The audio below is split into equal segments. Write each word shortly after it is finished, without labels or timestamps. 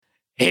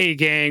Hey,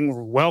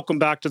 gang, welcome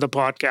back to the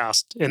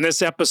podcast. In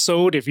this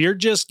episode, if you're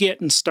just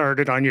getting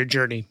started on your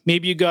journey,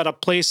 maybe you got a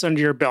place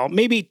under your belt,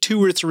 maybe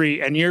 2 or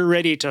 3, and you're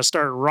ready to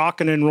start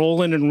rocking and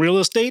rolling in real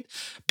estate,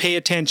 pay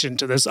attention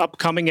to this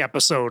upcoming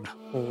episode.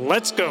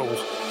 Let's go.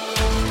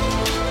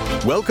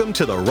 Welcome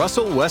to the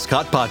Russell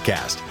Westcott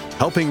Podcast,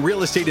 helping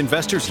real estate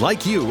investors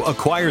like you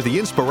acquire the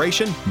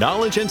inspiration,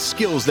 knowledge, and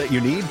skills that you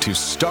need to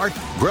start,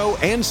 grow,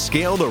 and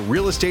scale the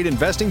real estate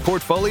investing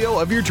portfolio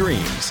of your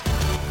dreams.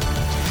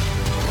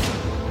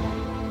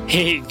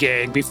 Hey,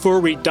 gang,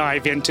 before we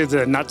dive into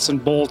the nuts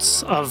and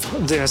bolts of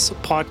this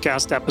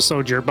podcast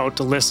episode you're about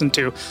to listen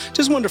to,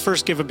 just wanted to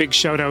first give a big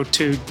shout out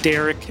to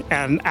Derek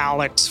and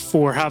Alex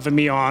for having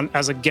me on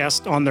as a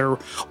guest on their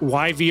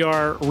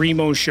YVR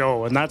Remo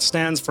show, and that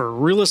stands for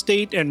Real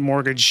Estate and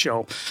Mortgage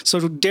Show.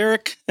 So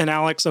Derek and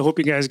Alex, I hope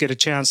you guys get a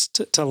chance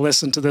to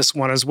listen to this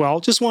one as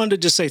well. Just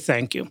wanted to say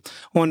thank you.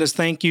 I wanted to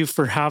thank you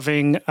for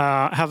having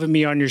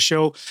me on your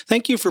show.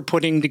 Thank you for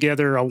putting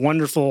together a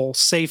wonderful,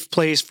 safe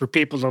place for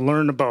people to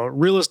learn about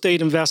real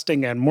estate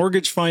investing and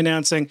mortgage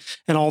financing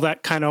and all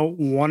that kind of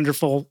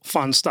wonderful,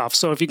 fun stuff.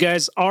 So if you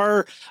guys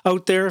are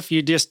out there, if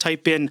you just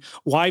type in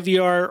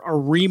YVR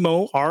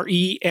Remo,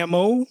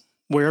 R-E-M-O,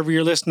 wherever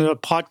you're listening to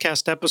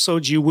podcast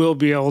episodes, you will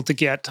be able to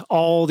get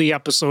all the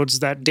episodes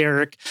that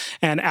Derek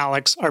and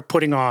Alex are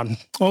putting on.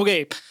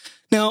 Okay.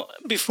 Now,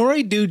 before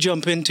we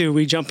jump into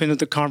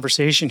the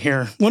conversation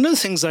here, one of the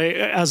things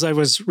as I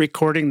was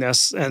recording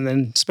this, and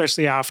then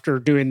especially after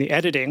doing the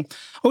editing,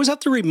 I always have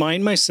to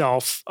remind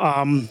myself,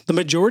 the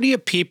majority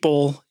of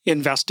people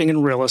investing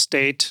in real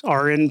estate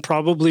are in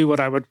probably what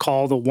I would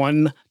call the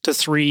 1 to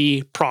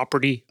 3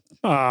 property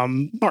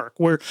mark,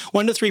 where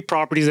 1 to 3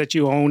 properties that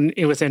you own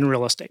within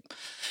real estate.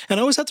 And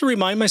I always have to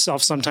remind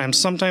myself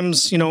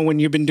sometimes, you know, when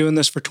you've been doing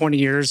this for 20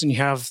 years and you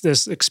have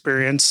this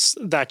experience,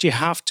 that you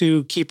have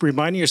to keep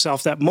reminding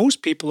yourself that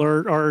most people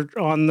are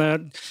on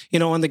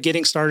the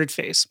getting started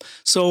phase.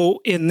 So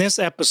in this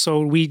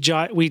episode, we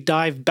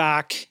dive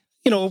back,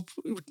 you know,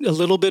 a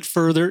little bit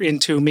further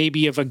into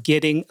maybe of a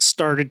getting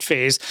started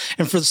phase.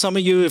 And for some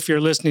of you, if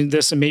you're listening to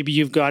this and maybe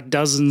you've got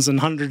dozens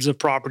and hundreds of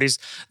properties,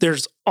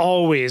 there's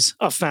always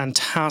a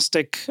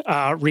fantastic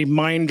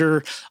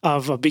reminder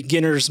of a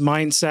beginner's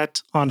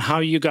mindset on how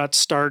you got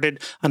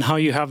started, on how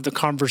you have the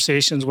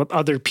conversations with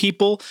other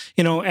people,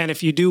 you know, and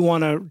if you do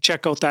want to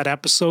check out that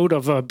episode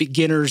of A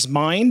Beginner's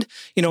Mind,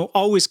 you know,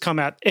 always come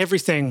at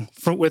everything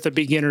with a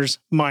beginner's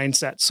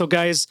mindset. So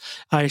guys,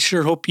 I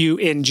sure hope you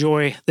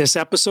enjoy this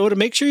episode, and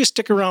make sure you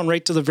stick around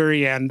right to the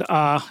very end.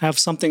 I have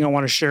something I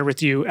want to share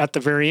with you at the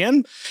very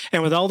end.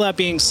 And with all that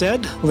being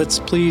said, let's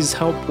please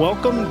help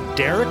welcome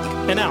Derek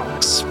and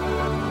Alex.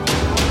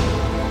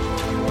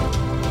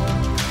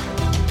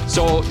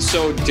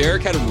 So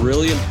Derek had a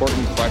really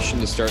important question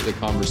to start the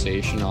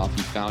conversation off.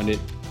 He found it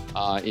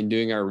in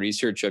doing our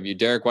research of you.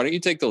 Derek, why don't you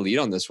take the lead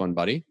on this one,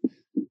 buddy?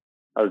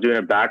 I was doing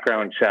a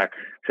background check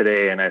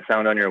today, and I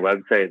found on your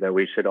website that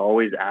we should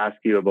always ask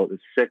you about the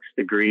 6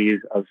 degrees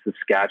of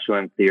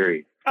Saskatchewan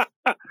theory.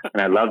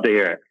 And I'd love to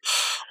hear it.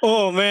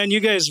 Oh, man, you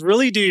guys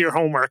really do your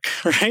homework.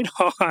 Right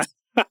on.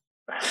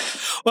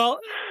 Well,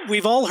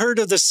 we've all heard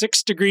of the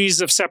 6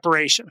 degrees of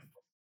separation,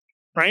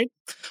 right?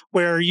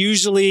 Where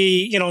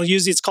usually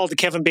it's called the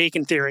Kevin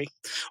Bacon theory,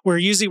 where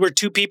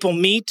 2 people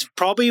meet,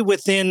 probably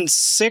within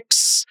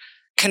 6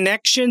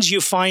 connections, you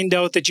find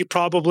out that you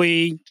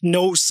probably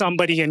know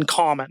somebody in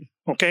common.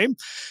 Okay.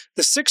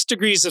 The 6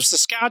 degrees of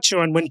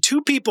Saskatchewan, when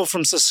 2 people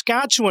from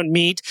Saskatchewan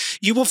meet,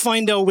 you will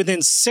find out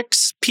within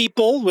 6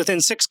 people,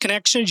 within 6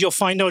 connections, you'll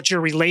find out you're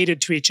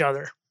related to each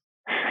other.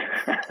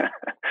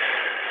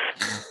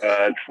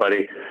 That's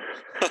funny.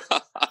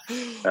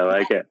 I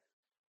like it.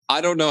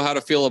 I don't know how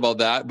to feel about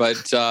that, but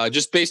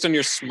just based on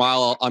your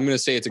smile, I'm going to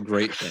say it's a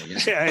great thing.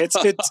 Yeah,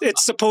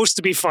 it's supposed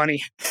to be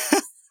funny.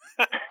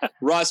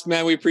 Russ,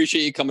 man, we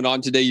appreciate you coming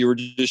on today. You were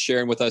just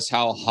sharing with us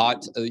how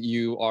hot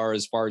you are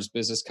as far as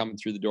business coming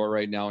through the door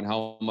right now, and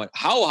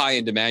how high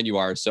in demand you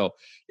are. So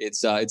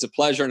it's a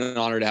pleasure and an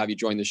honor to have you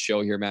join the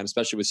show here, man,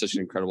 especially with such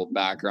an incredible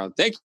background.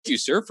 Thank you,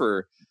 sir,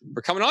 for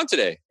coming on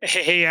today.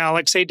 Hey,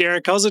 Alex. Hey,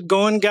 Derek. How's it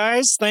going,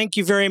 guys? Thank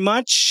you very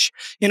much.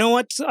 You know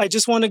what? I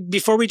just want to,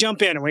 before we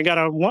jump in,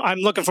 I'm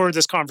looking forward to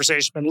this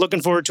conversation. Been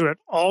looking forward to it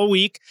all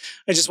week.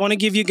 I just want to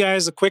give you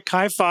guys a quick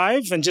high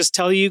five and just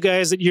tell you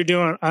guys that you're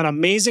doing an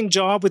amazing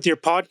job with your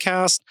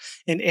podcast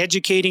and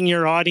educating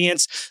your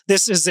audience.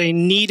 This is a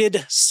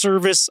needed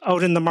service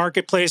out in the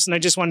marketplace. And I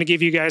just want to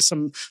give you guys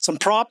some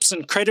props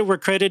and credit where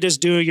credit is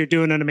due. You're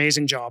doing an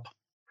amazing job.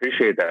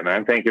 Appreciate that,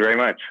 man. Thank you very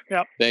much.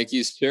 Yep. Thank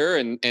you, sir.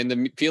 And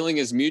the feeling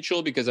is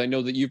mutual, because I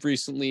know that you've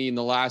recently, in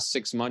the last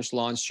 6 months,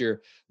 launched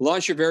your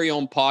very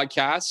own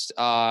podcast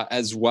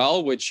as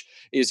well, which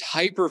is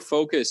hyper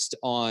focused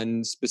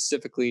on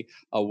specifically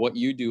what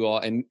you do.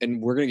 And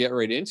we're going to get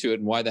right into it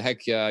and why the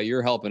heck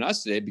you're helping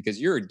us today, because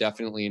you're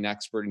definitely an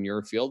expert in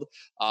your field.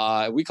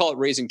 We call it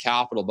raising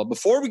capital. But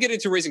before we get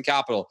into raising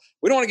capital,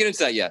 we don't want to get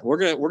into that yet. We're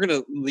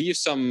gonna leave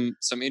some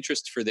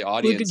interest for the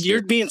audience. Look,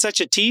 you're being such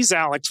a tease,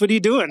 Alex. What are you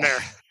doing there?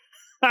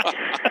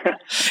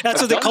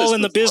 That's what they call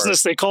in the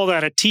business. They call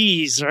that a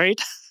tease, right?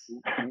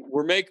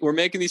 we're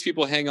making these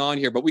people hang on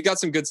here, but we got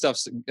some good stuff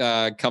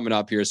coming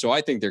up here. So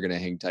I think they're going to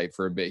hang tight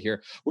for a bit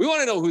here. We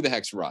want to know who the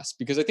heck's Russ,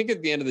 because I think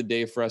at the end of the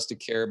day, for us to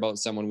care about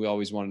someone, we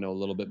always want to know a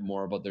little bit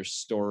more about their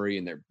story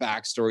and their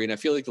backstory. And I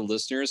feel like the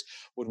listeners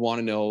would want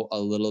to know a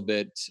little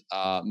bit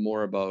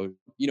more about,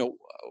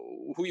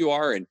 who you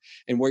are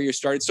and where you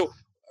started. So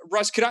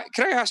Russ, could I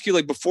ask you,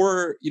 like,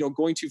 before,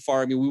 going too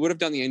far, I mean, we would have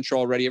done the intro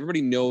already.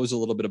 Everybody knows a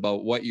little bit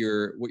about what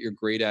you're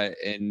great at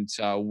and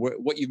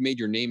what you've made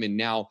your name in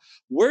now.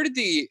 Where did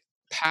the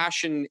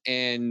passion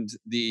and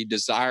the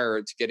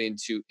desire to get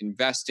into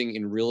investing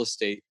in real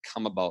estate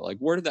come about? Like,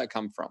 where did that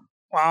come from?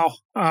 Wow.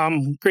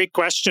 Great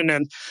question.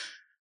 And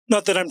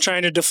not that I'm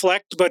trying to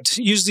deflect, but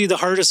usually the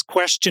hardest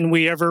question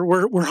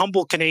we're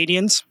humble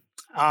Canadians.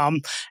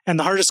 And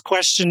the hardest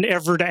question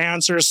ever to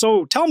answer is,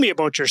 so tell me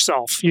about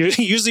yourself.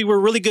 Usually we're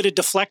really good at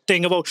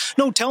deflecting about,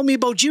 no, tell me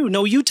about you.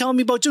 No, you tell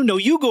me about you. No,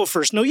 you go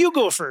first. No, you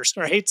go first.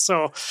 Right.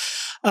 So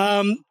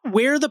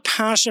where the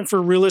passion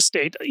for real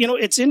estate,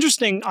 it's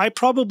interesting. I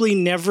probably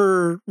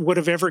never would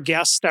have ever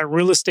guessed that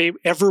real estate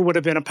ever would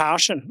have been a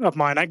passion of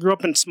mine. I grew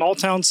up in small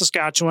town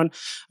Saskatchewan.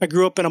 I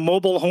grew up in a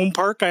mobile home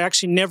park. I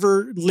actually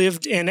never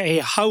lived in a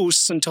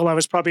house until I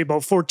was probably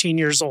about 14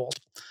 years old.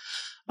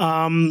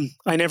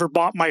 I never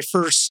bought my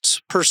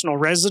first personal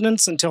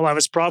residence until I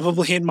was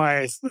probably in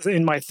my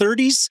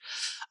 30s.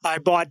 I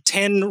bought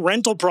 10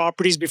 rental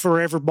properties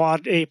before I ever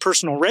bought a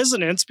personal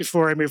residence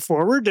before I moved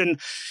forward. And,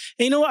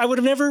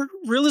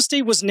 real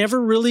estate was never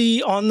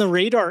really on the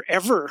radar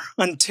ever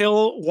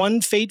until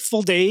one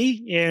fateful day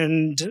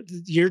in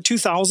the year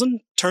 2000,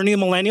 turning a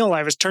millennial.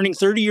 I was turning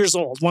 30 years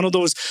old, one of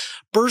those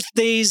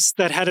birthdays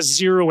that had a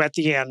 0 at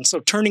the end. So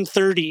turning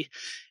 30.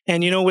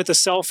 And, with the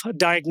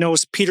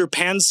self-diagnosed Peter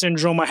Pan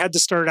syndrome, I had to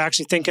start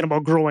actually thinking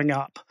about growing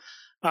up.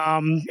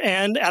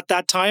 And at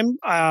that time,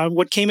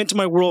 what came into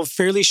my world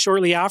fairly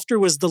shortly after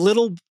was the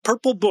little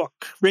purple book,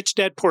 Rich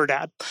Dad, Poor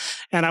Dad.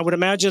 And I would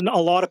imagine a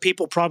lot of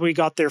people probably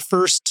got their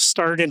first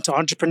start into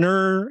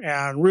entrepreneur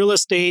and real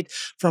estate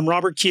from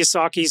Robert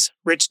Kiyosaki's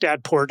Rich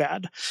Dad, Poor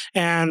Dad.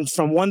 And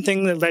from one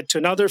thing that led to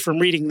another, from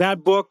reading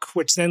that book,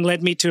 which then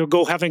led me to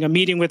go having a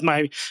meeting with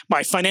my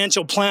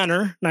financial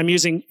planner, and I'm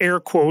using air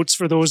quotes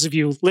for those of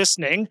you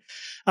listening,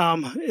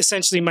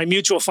 essentially my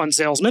mutual fund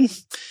salesman.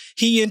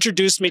 He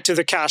introduced me to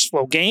the cash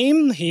flow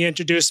game. He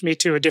introduced me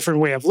to a different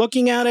way of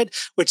looking at it,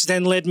 which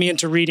then led me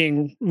into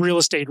reading Real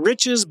Estate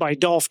Riches by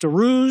Dolph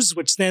DeRose,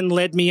 which then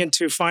led me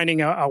into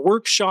finding a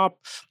workshop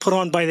put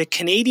on by the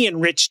Canadian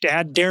rich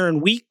dad,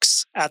 Darren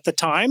Weeks, at the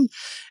time.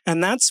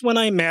 And that's when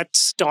I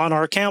met Don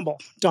R. Campbell.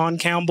 Don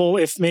Campbell,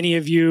 if many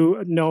of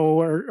you know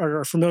or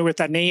are familiar with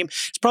that name,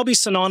 it's probably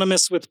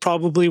synonymous with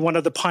probably one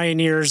of the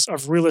pioneers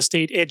of real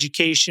estate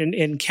education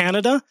in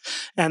Canada.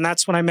 And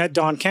that's when I met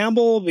Don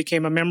Campbell,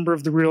 became a member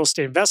of the Real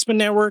Estate Investment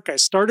Network. I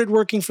started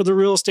working for the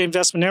Real Estate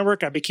Investment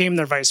Network. I became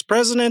their vice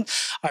president.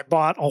 I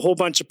bought a whole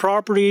bunch of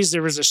properties.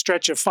 There was a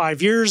stretch of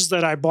 5 years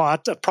that I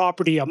bought a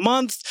property a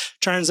month,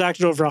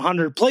 transacted over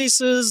 100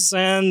 places.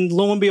 And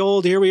lo and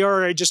behold, here we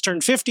are. I just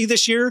turned 50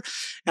 this year.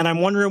 And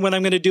I'm wondering what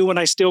I'm going to do when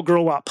I still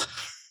grow up.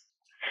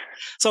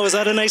 So is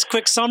that a nice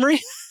quick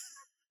summary?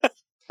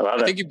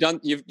 I think you've done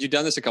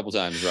this a couple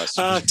times, Russ.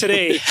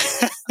 Today.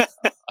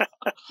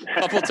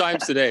 A couple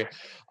times today.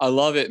 I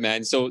love it,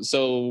 man. So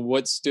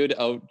what stood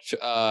out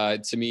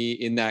to me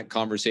in that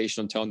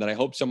conversational tone that I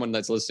hope someone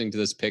that's listening to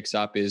this picks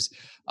up is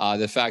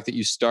the fact that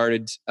you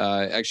started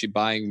actually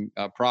buying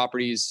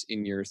properties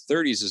in your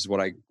 30s is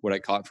what I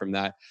caught from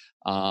that.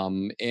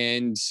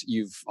 And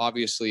you've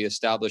obviously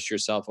established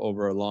yourself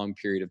over a long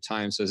period of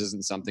time. So this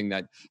isn't something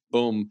that,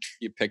 boom,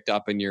 you picked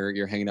up and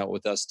you're hanging out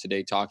with us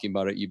today talking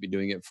about it. You've been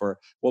doing it for,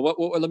 well,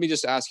 let me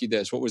just ask you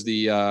this. What was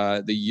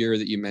the year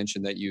that you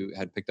mentioned that you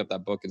had picked up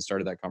that book and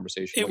started that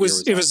conversation? It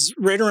was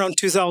right around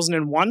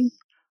 2001.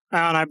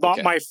 And I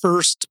bought my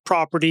first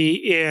property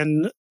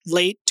in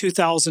late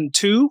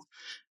 2002.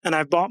 And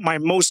I bought my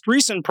most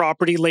recent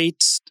property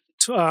late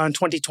in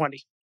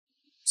 2020.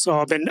 So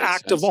I've been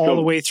active all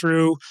the way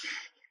through.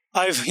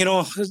 I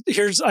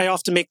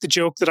often make the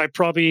joke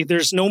that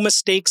there's no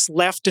mistakes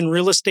left in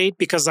real estate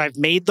because I've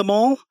made them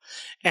all.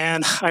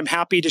 And I'm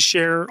happy to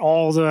share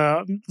all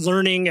the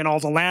learning and all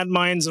the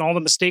landmines and all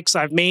the mistakes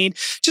I've made,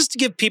 just to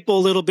give people a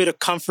little bit of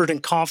comfort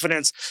and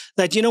confidence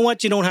that, you know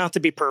what, you don't have to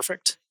be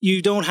perfect.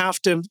 You don't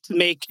have to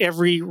make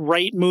every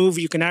right move.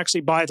 You can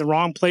actually buy the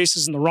wrong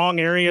places in the wrong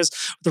areas,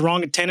 the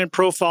wrong tenant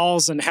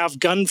profiles, and have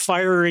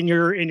gunfire in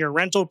your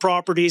rental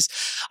properties.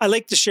 I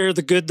like to share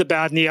the good, the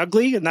bad, and the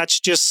ugly, and that's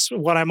just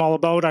what I'm all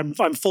about. I'm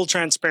full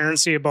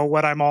transparency about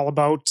what I'm all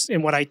about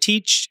and what I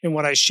teach and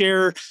what I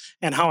share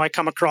and how I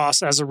come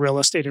across as a real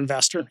estate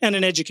investor and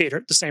an educator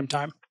at the same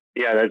time.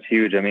 Yeah, that's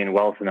huge. I mean,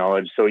 wealth of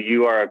knowledge. So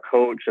you are a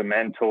coach, a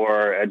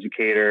mentor,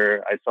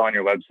 educator. I saw on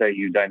your website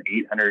you've done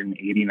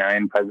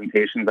 889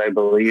 presentations, I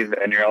believe,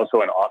 and you're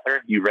also an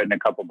author. You've written a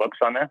couple books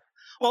on this.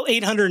 Well,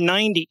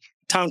 890,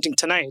 counting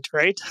tonight,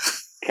 right?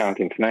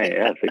 Counting tonight,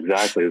 yes,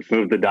 exactly. Let's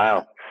move the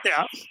dial.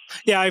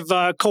 Yeah. I've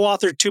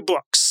co-authored 2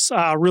 books.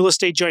 books, Real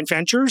Estate Joint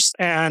Ventures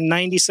and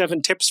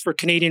 97 Tips for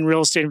Canadian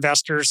Real Estate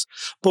Investors,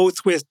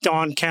 both with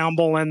Don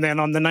Campbell, and then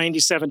on the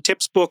 97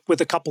 Tips book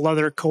with a couple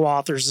other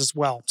co-authors as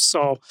well.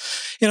 So,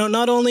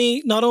 not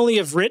only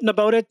have written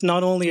about it,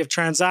 not only have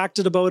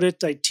transacted about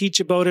it, I teach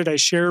about it, I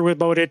share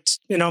about it.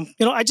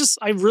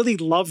 I really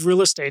love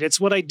real estate. It's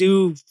what I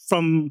do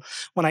from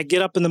when I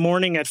get up in the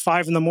morning at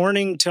 5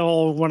 a.m.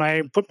 till when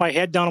I put my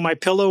head down on my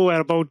pillow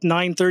at about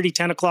 9:30,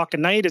 10 o'clock at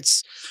night.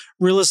 It's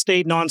real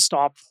estate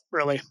nonstop,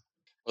 really.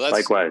 Well,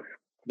 likewise.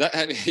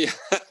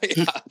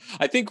 Yeah,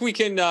 I think we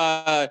can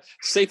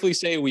safely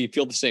say we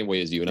feel the same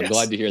way as you, and I'm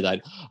glad to hear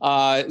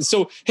that.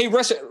 So, hey,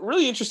 Russ,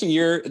 really interesting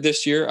year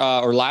this year,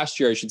 or last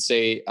year, I should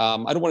say. I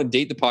don't want to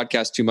date the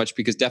podcast too much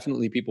because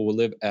definitely people will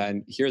live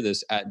and hear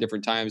this at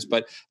different times.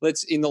 But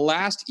in the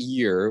last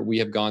year, we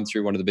have gone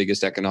through one of the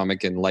biggest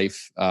economic and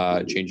life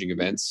changing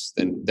events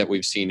that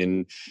we've seen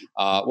in,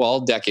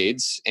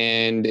 decades.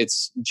 And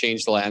it's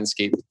changed the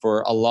landscape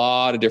for a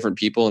lot of different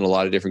people in a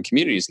lot of different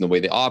communities and the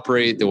way they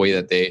operate, the way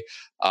that they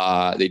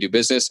do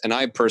business. And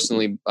I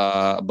personally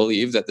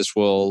believe that this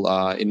will,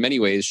 in many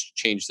ways,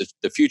 change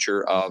the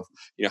future of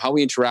how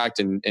we interact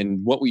and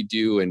what we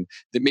do, and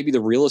maybe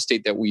the real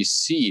estate that we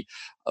see.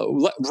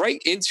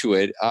 Right into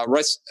it,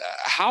 Russ,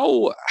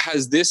 how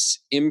has this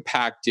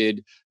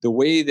impacted the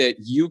way that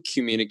you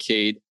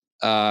communicate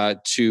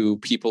to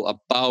people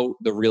about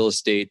the real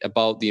estate,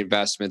 about the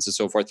investments and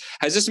so forth?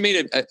 Has this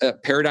made a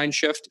paradigm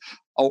shift,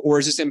 or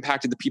has this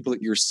impacted the people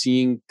that you're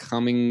seeing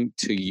coming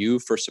to you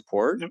for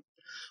support?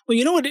 Well,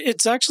 you know what?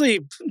 It's actually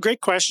a great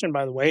question,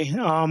 by the way.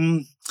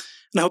 And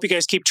I hope you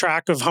guys keep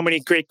track of how many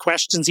great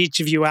questions each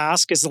of you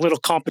ask. Is a little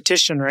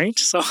competition, right?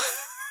 So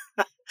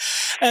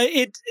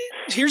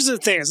here's the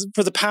thing.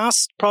 For the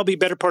past probably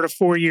better part of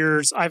 4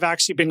 years, I've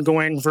actually been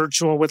going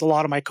virtual with a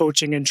lot of my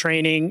coaching and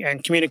training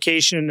and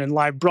communication and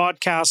live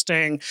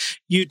broadcasting.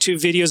 YouTube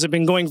videos have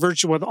been going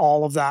virtual with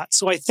all of that.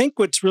 So I think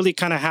what's really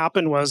kind of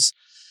happened was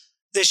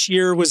this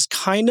year was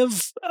kind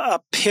of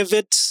a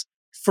pivot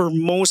for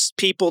most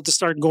people to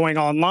start going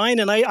online.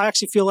 And I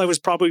actually feel I was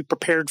probably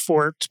prepared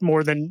for it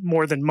more than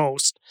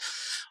most.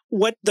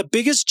 What the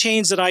biggest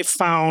change that I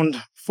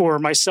found for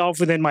myself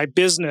within my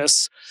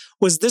business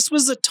was this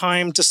was a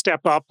time to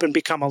step up and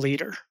become a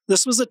leader.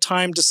 This was a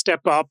time to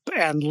step up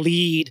and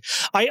lead.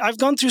 I've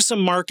gone through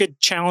some market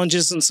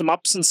challenges and some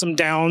ups and some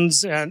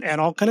downs and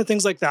all kind of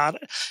things like that.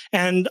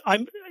 And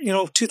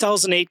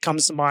 2008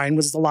 comes to mind,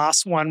 was the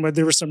last one where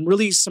there was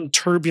some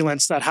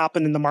turbulence that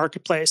happened in the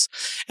marketplace.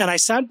 And I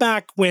sat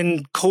back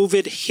when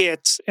COVID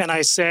hit and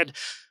I said,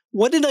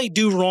 what did I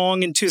do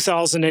wrong in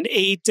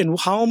 2008 and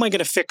how am I going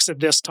to fix it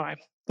this time?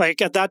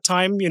 Like at that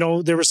time,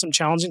 there were some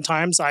challenging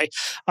times. I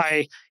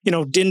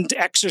didn't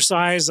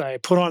exercise. I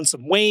put on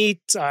some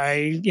weight.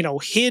 I,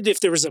 hid if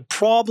there was a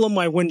problem.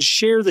 I wouldn't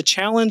share the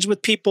challenge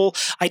with people.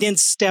 I didn't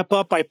step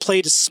up. I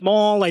played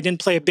small. I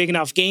didn't play a big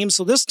enough game.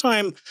 So this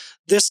time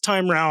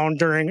round,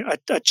 during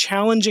a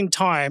challenging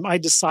time, I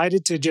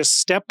decided to just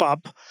step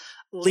up,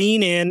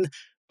 lean in,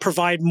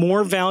 provide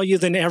more value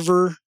than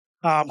ever.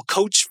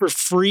 Coach for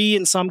free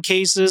in some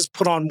cases,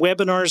 put on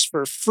webinars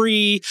for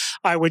free.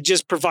 I would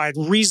just provide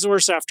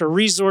resource after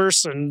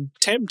resource and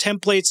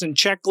templates and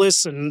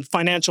checklists and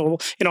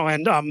financial,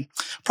 and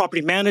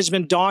property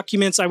management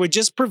documents. I would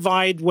just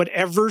provide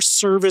whatever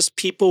service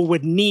people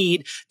would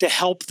need to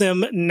help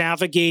them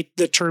navigate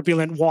the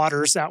turbulent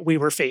waters that we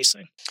were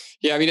facing.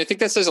 Yeah, I think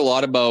that says a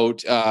lot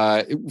about,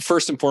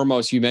 first and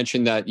foremost, you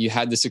mentioned that you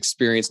had this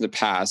experience in the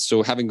past.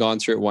 So having gone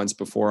through it once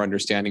before,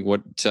 understanding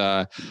what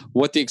the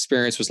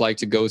experience was like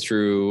to go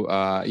through,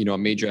 a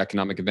major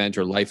economic event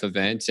or life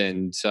event.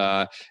 And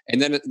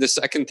then the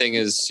second thing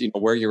is,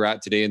 where you're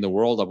at today in the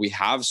world. We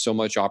have so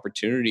much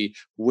opportunity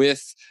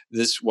with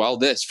this,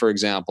 for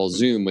example,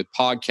 Zoom, with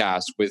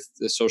podcasts, with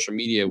the social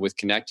media, with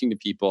connecting to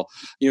people,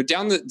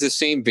 down the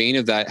same vein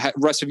of that.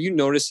 Russ, have you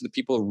noticed the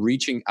people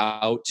reaching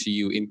out to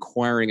you,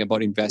 inquiring about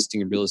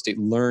investing in real estate,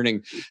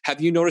 learning? Have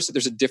you noticed that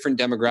there's a different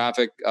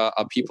demographic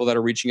of people that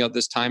are reaching out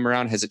this time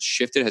around? Has it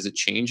shifted? Has it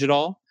changed at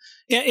all?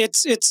 Yeah,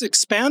 it's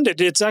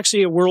expanded. It's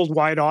actually a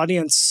worldwide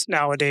audience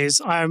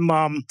nowadays.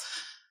 I'm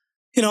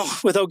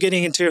without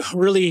getting into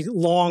really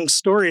long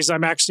stories,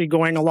 I'm actually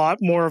going a lot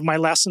more of my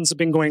lessons have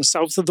been going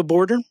south of the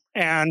border.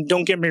 And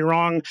don't get me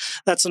wrong,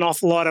 that's an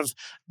awful lot of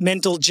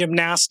mental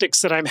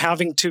gymnastics that I'm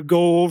having to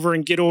go over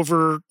and get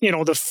over,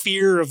 the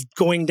fear of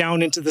going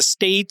down into the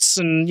States.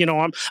 And,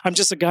 I'm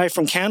just a guy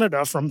from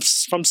Canada, from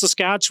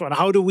Saskatchewan.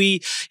 How do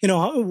we,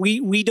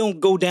 we don't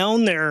go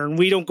down there and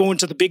we don't go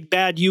into the big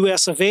bad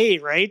US of A,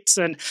 right?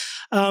 And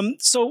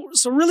so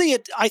really,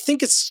 I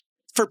think it's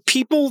for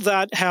people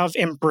that have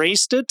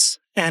embraced it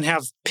and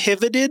have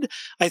pivoted,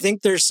 I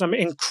think there's some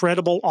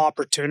incredible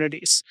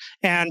opportunities.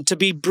 And to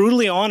be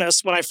brutally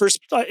honest,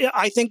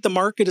 I think the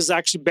market is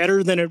actually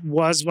better than it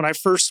was when it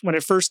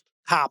first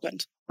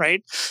happened,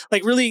 right?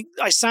 Like really,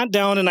 I sat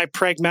down and I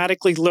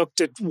pragmatically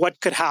looked at what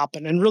could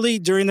happen. And really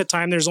during the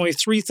time, there's only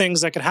three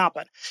things that could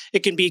happen.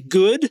 It can be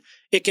good,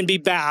 it can be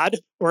bad,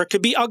 or it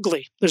could be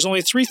ugly. There's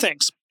only three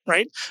things.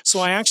 right? So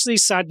I actually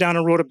sat down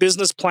and wrote a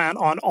business plan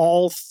on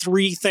all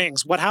three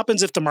things. What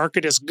happens if the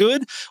market is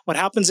good? What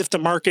happens if the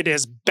market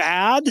is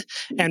bad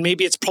and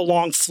maybe it's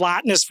prolonged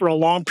flatness for a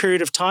long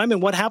period of time?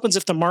 And what happens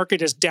if the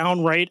market is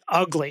downright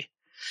ugly?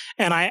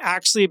 And I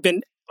actually have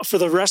been, for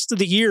the rest of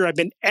the year, I've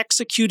been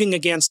executing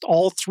against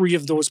all three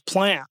of those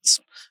plans.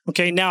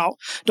 Okay, now,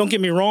 don't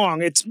get me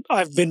wrong.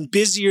 I've been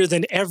busier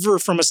than ever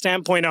from a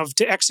standpoint of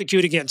to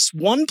execute against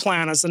one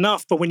plan is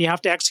enough. But when you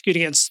have to execute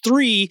against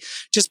three,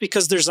 just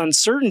because there's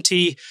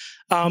uncertainty,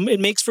 it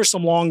makes for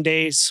some long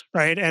days,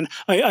 right? And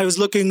I was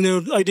looking,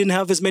 I didn't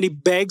have as many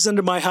bags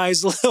under my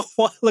eyes a little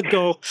while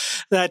ago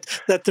that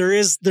there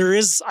is,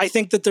 I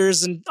think that there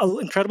is an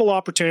incredible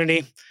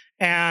opportunity.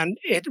 And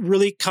it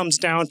really comes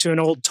down to an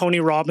old Tony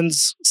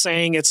Robbins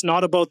saying, it's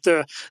not about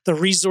the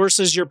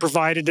resources you're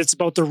provided, it's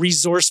about the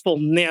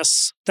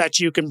resourcefulness that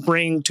you can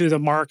bring to the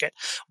market.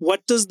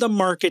 What does the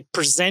market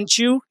present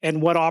you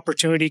and what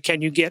opportunity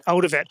can you get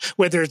out of it,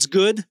 whether it's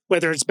good,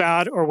 whether it's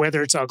bad, or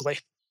whether it's ugly?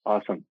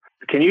 Awesome.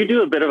 Can you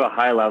do a bit of a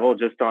high level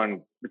just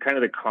on kind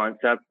of the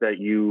concept that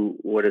you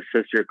would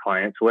assist your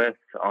clients with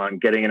on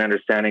getting an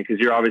understanding? Because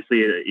you're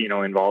obviously,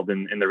 involved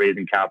in the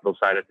raising capital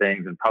side of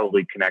things and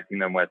probably connecting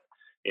them with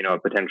a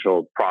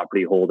potential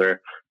property holder.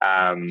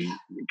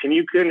 Can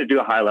you kind of do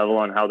a high level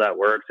on how that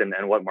works and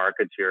what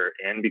markets you're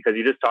in? Because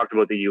you just talked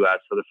about the U.S.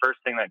 So the first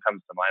thing that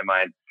comes to my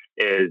mind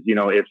is,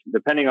 if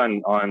depending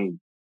on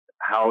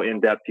how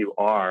in-depth you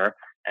are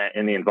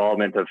in the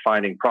involvement of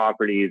finding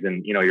properties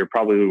and, you're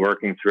probably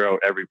working throughout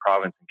every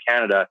province in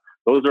Canada,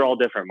 those are all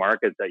different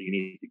markets that you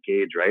need to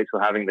gauge, right? So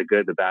having the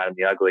good, the bad, and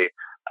the ugly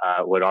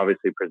would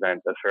obviously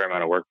present a fair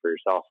amount of work for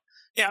yourself.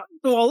 Yeah.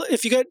 Well,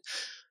 if you get...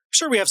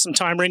 Sure, we have some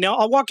time right now.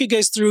 I'll walk you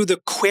guys through the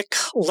quick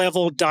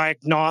level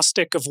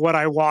diagnostic of what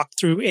I walk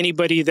through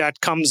anybody that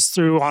comes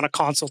through on a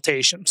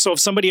consultation. So if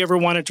somebody ever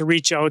wanted to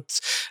reach out,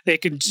 they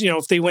could,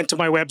 if they went to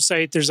my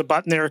website, there's a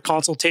button there,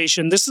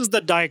 consultation. This is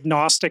the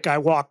diagnostic I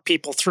walk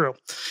people through.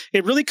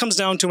 It really comes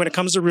down to when it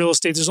comes to real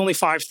estate, there's only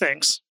 5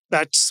 things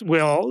that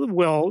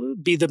will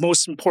be the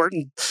most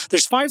important.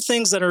 There's 5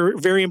 things that are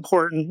very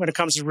important when it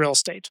comes to real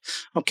estate.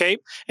 Okay.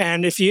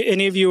 And if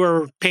any of you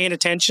are paying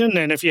attention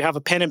and if you have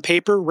a pen and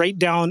paper, write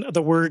down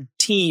the word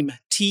team,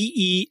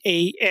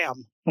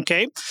 T-E-A-M.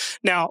 Okay.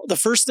 Now, the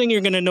first thing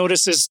you're going to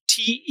notice is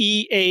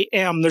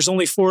T-E-A-M. There's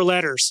only 4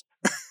 letters.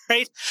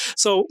 Right?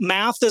 So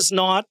math is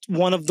not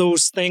one of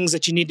those things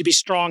that you need to be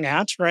strong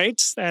at, right?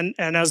 And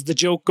as the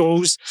joke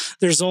goes,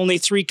 there's only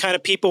 3 kind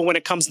of people when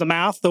it comes to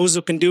math, those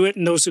who can do it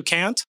and those who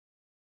can't.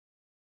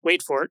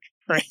 Wait for it,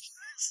 right?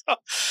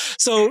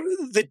 So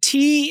the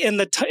T in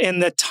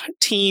the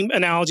team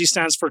analogy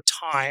stands for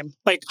time.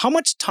 Like, how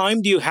much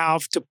time do you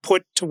have to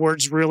put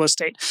towards real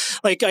estate?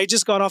 Like, I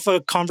just got off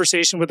a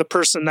conversation with a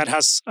person that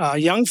has a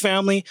young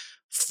family,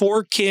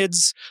 4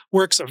 kids,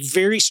 works a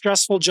very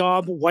stressful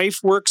job. Wife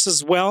works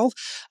as well.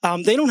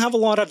 They don't have a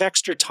lot of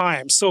extra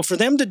time. So for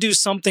them to do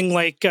something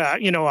like, a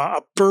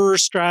BRRRR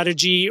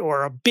strategy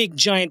or a big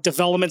giant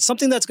development,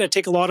 something that's going to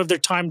take a lot of their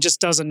time just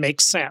doesn't make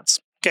sense.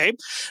 Okay.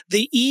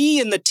 The E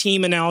in the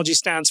team analogy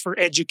stands for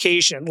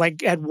education.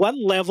 Like, at what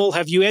level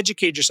have you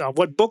educated yourself?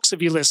 What books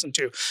have you listened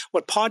to?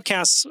 What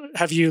podcasts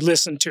have you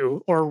listened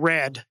to or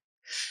read?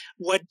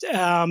 What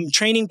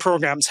training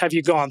programs have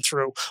you gone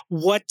through?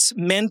 What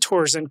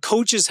mentors and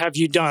coaches have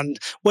you done?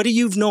 What do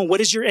you know? What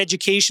is your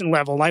education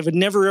level? I would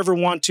never, ever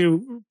want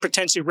to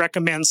potentially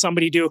recommend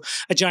somebody do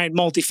a giant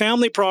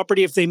multifamily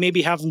property if they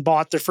maybe haven't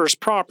bought their first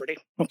property.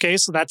 Okay,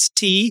 so that's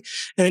T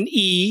and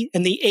E,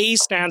 and the A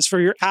stands for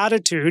your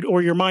attitude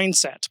or your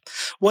mindset.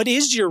 What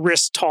is your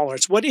risk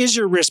tolerance? What is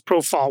your risk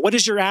profile? What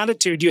is your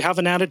attitude? Do you have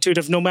an attitude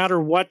of no matter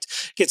what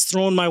gets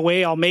thrown my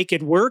way, I'll make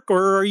it work?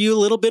 Or are you a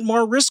little bit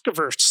more risk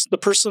averse? The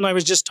person I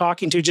was just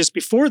talking to just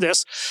before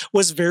this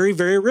was very,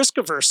 very risk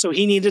averse. So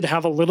he needed to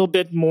have a little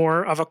bit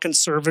more of a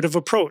conservative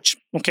approach.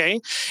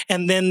 Okay.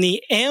 And then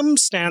the M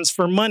stands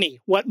for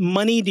money. What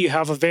money do you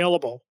have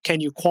available?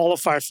 Can you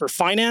qualify for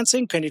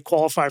financing? Can you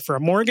qualify for a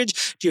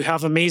mortgage? Do you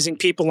have amazing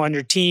people on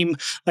your team,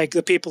 like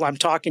the people I'm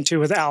talking to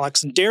with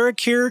Alex and Derek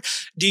here?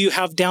 Do you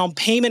have down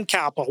payment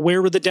capital?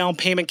 Where would the down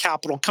payment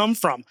capital come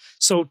from?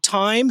 So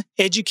time,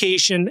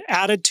 education,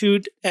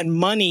 attitude, and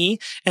money.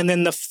 And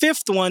then the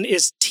 5th one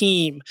is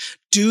team.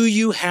 Do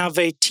you have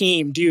a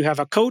team? Do you have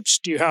a coach?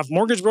 Do you have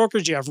mortgage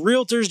brokers? Do you have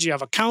realtors? Do you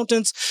have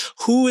accountants?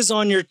 Who is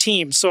on your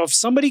team? So if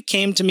somebody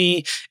came to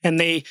me and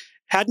they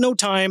had no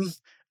time,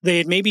 they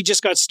had maybe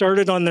just got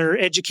started on their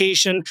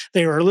education,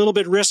 they were a little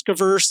bit risk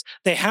averse,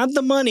 they had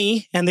the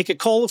money and they could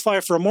qualify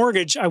for a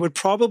mortgage, I would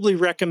probably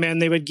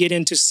recommend they would get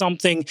into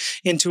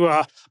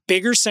a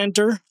bigger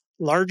center,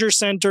 larger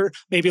center,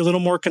 maybe a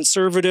little more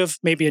conservative,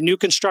 maybe a new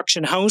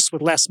construction house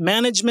with less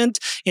management,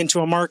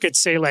 into a market,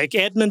 say, like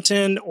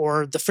Edmonton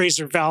or the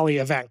Fraser Valley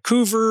of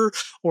Vancouver,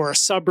 or a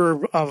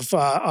suburb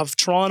of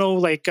Toronto,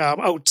 like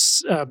out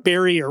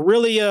Barrie,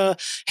 Orillia,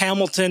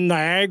 Hamilton,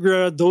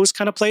 Niagara, those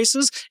kind of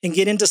places, and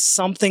get into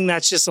something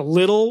that's just a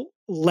little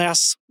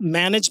less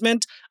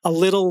management, a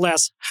little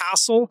less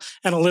hassle,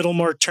 and a little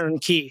more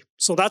turnkey.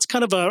 So that's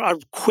kind of a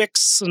quick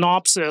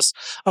synopsis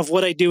of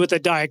what I do with a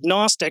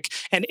diagnostic.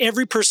 And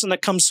every person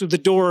that comes through the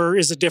door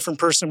is a different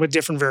person with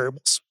different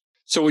variables.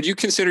 So would you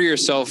consider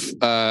yourself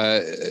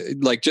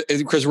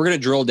because we're going to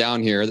drill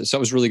down here. So that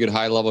was really good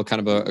high level,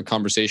 kind of a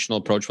conversational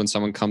approach when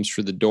someone comes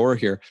through the door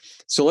here.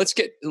 So let's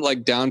get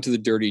down to the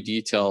dirty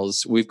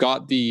details. We've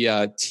got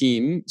the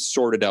team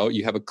sorted out.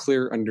 You have a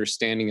clear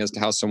understanding as to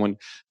how someone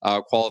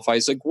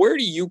qualifies. Where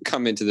do you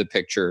come into the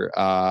picture,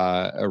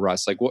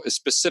 Russ? What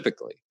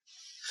specifically?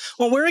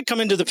 Well, where I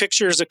come into the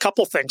picture is a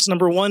couple things.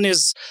 Number one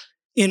is,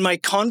 in my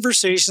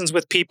conversations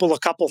with people, a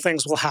couple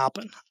things will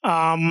happen.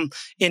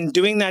 In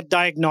doing that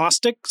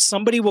diagnostic,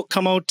 somebody will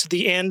come out to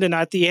the end, and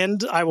at the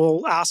end, I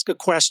will ask a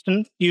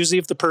question, usually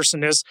if the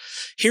person is,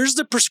 here's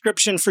the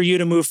prescription for you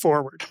to move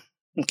forward.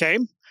 Okay?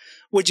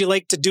 Would you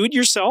like to do it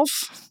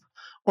yourself,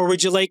 or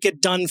would you like it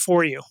done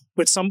for you?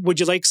 Would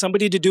you like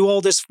somebody to do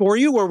all this for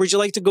you, or would you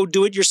like to go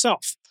do it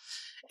yourself?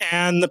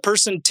 And the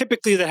person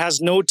typically that has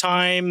no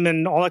time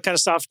and all that kind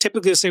of stuff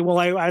typically will say, well,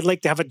 I'd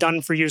like to have a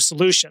done for you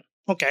solution.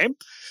 Okay.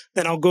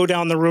 Then I'll go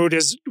down the road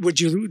is,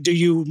 do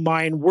you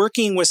mind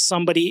working with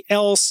somebody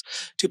else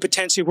to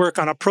potentially work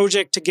on a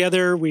project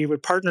together? We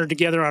would partner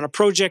together on a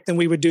project and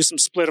we would do some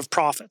split of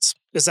profits.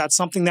 Is that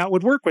something that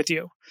would work with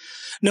you?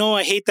 No,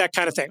 I hate that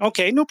kind of thing.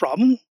 Okay, no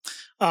problem.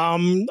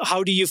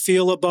 How do you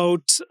feel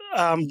about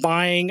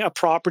buying a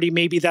property?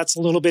 Maybe that's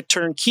a little bit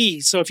turnkey.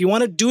 So if you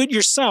want to do it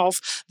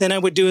yourself, then I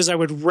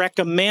would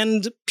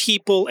recommend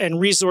people and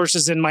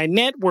resources in my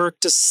network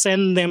to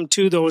send them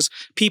to those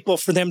people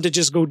for them to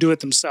just go do it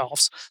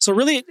themselves. So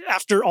really,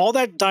 after all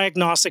that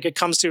diagnostic, it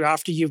comes to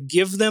after you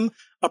give them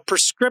a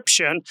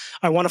prescription,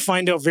 I want to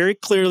find out very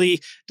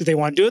clearly, do they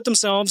want to do it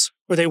themselves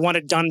or they want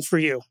it done for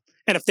you?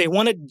 And if they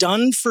want it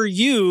done for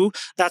you,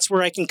 that's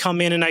where I can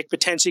come in and I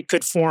potentially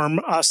could form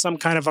some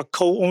kind of a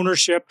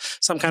co-ownership,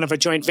 some kind of a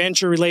joint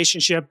venture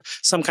relationship,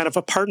 some kind of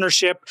a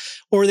partnership,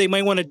 or they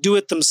might want to do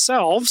it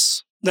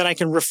themselves. Then I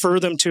can refer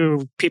them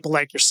to people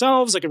like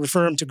yourselves. I can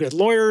refer them to good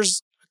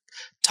lawyers,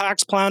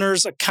 tax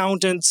planners,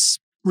 accountants,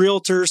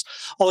 realtors,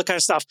 all that kind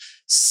of stuff.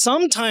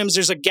 Sometimes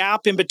there's a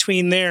gap in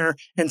between there,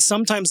 and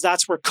sometimes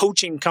that's where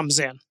coaching comes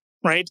in,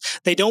 right?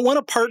 They don't want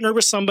to partner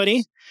with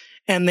somebody,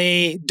 and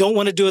they don't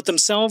want to do it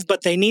themselves,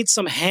 but they need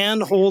some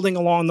hand holding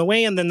along the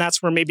way. And then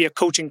that's where maybe a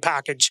coaching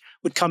package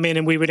would come in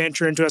and we would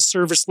enter into a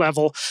service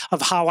level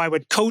of how I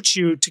would coach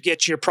you to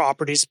get your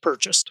properties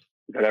purchased.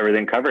 Got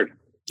everything covered.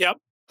 Yep.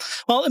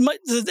 Well,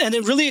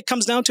 it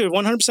comes down to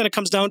 100%. It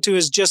comes down to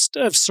is just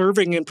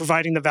serving and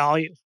providing the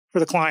value for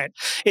the client.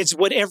 It's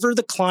whatever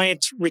the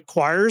client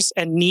requires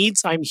and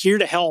needs. I'm here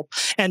to help.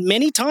 And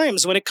many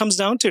times when it comes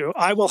down to,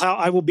 I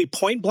will be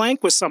point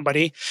blank with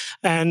somebody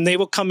and they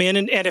will come in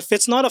and if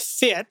it's not a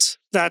fit,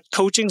 that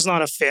coaching's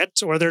not a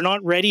fit, or they're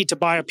not ready to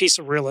buy a piece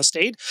of real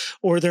estate,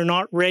 or they're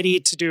not ready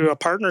to do a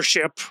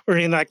partnership or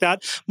anything like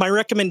that, my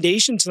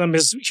recommendation to them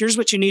is, here's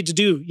what you need to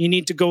do. You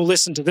need to go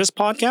listen to this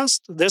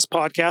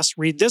podcast,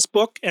 read this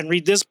book, and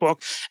read this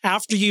book.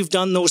 After you've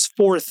done those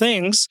 4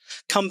 things,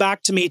 come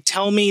back to me,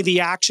 tell me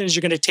the actions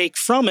you're going to take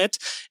from it.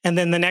 And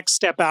then the next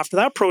step after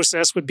that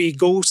process would be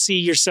go see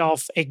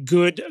yourself a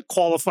good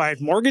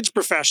qualified mortgage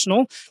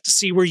professional to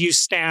see where you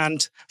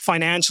stand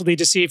financially,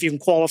 to see if you can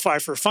qualify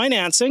for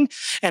financing.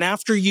 And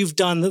after you've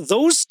done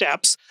those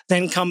steps,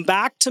 then come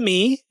back to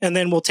me and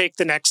then we'll take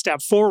the next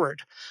step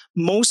forward.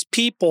 Most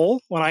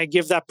people, when I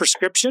give that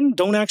prescription,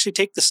 don't actually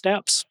take the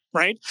steps,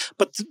 right?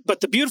 But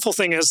the beautiful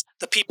thing is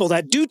the people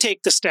that do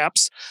take the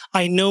steps,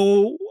 I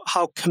know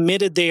how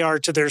committed they are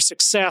to their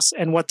success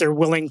and what they're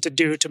willing to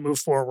do to move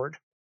forward.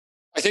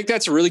 I think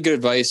that's really good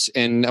advice.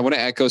 And I want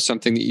to echo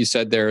something that you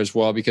said there as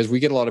well, because we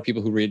get a lot of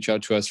people who reach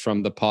out to us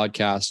from the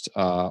podcast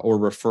or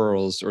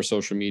referrals or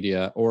social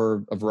media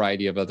or a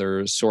variety of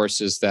other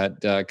sources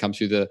that come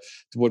through the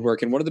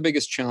woodwork. And one of the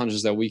biggest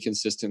challenges that we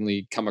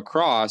consistently come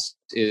across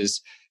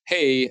is,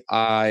 hey,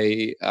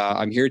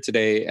 I'm here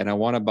today and I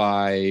want to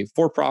buy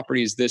 4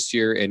 properties this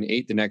year and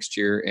 8 the next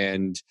year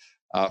and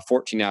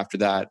 14 after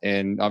that.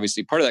 And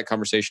obviously part of that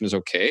conversation is,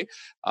 okay,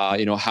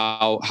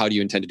 how do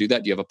you intend to do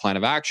that? Do you have a plan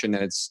of action?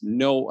 And it's,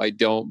 no, I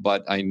don't,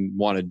 but I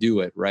want to do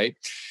it. Right.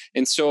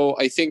 And so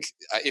I think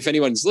if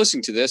anyone's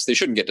listening to this, they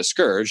shouldn't get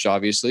discouraged.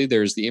 Obviously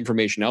there's the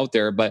information out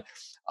there, but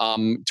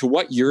to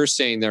what you're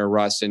saying there,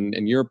 Russ, and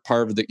you're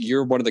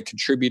you're one of the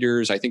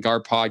contributors. I think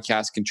our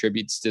podcast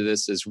contributes to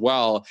this as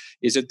well,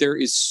 is that there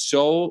is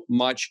so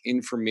much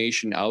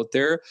information out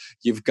there.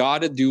 You've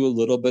got to do a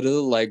little bit of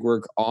the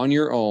legwork on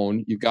your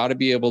own. You've got to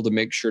be able to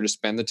make sure to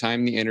spend the time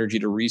and the energy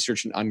to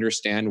research and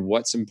understand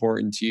what's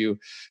important to you.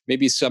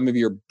 Maybe some of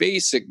your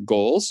basic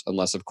goals,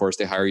 unless of course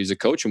they hire you as a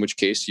coach, in which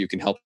case you can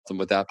help them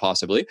with that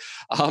possibly.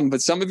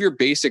 But some of your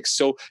basics,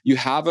 so you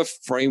have a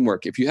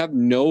framework. If you have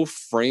no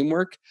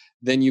framework,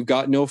 then you've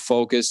got no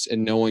focus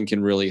and no one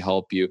can really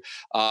help you.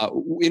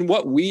 In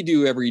what we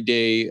do every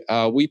day,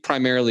 we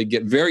primarily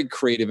get very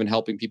creative in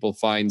helping people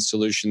find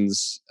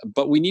solutions,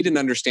 but we need an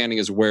understanding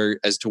as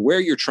to where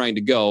you're trying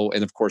to go.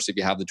 And of course, if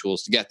you have the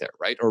tools to get there,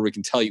 right? Or we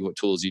can tell you what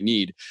tools you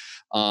need.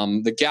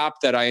 The gap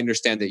that I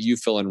understand that you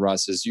fill in,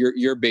 Russ, is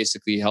you're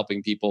basically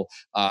helping people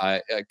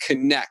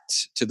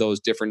connect to those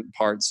different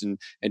parts and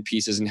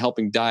pieces, and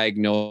helping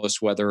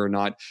diagnose whether or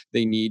not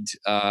they need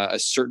a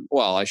certain,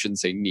 well, I shouldn't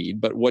say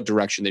need, but what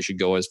direction they should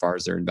go as far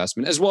as their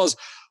investment, as well as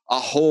a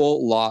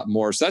whole lot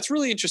more. So that's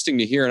really interesting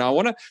to hear. And I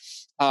want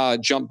to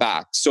jump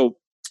back. So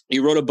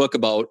you wrote a book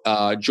about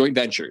joint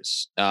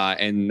ventures,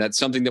 and that's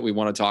something that we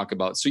want to talk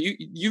about. So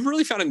you've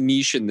really found a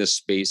niche in this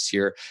space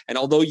here. And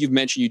although you've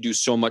mentioned you do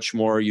so much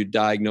more, you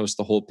diagnose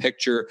the whole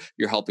picture,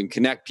 you're helping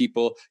connect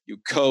people, you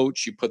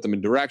coach, you put them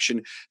in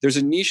direction. There's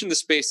a niche in the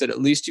space that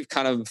at least you've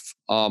kind of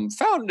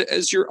found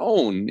as your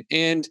own,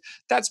 and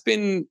that's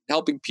been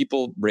helping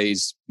people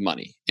raise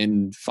money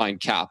and find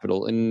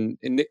capital. And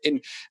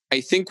I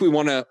think I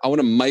want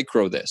to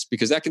micro this,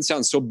 because that can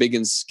sound so big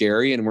and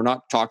scary. And we're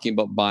not talking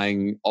about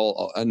buying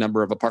a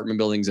number of apartment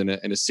buildings in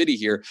a city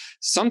here.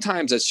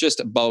 Sometimes it's just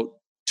about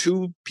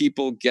two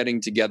people getting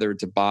together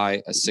to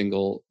buy a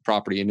single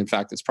property. And in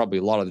fact, it's probably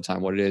a lot of the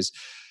time what it is.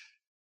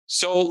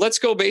 So let's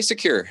go basic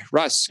here.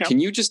 Russ, Can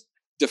you just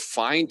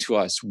define to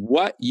us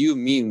what you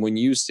mean when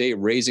you say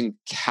raising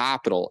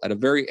capital at a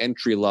very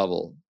entry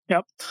level?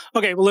 Yep.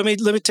 Okay. Well, let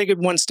me take it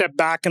one step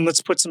back and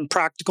let's put some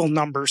practical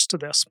numbers to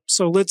this.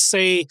 So let's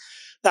say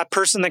that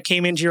person that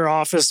came into your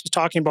office was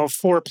talking about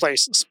 4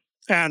 places.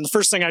 And the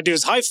first thing I do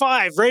is high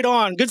five, right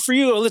on, good for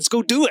you. Let's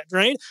go do it,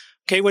 right?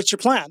 Okay, what's your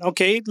plan?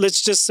 Okay,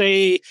 let's just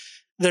say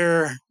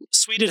they're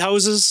suited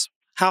houses,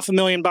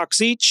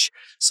 $500,000 each.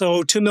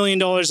 So $2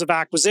 million of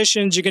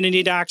acquisitions. You're going to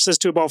need access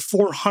to about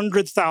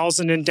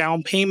 $400,000 in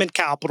down payment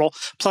capital,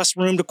 plus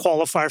room to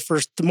qualify for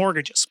the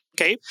mortgages.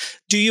 Okay,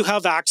 do you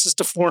have access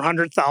to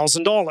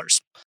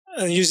 $400,000?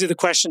 Usually the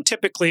question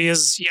typically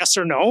is yes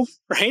or no,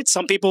 right?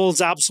 Some people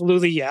it's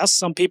absolutely yes.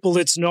 Some people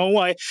it's no.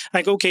 I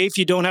go, okay, if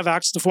you don't have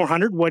access to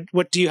 400,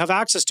 what do you have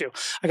access to?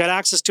 I got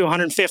access to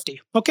 150.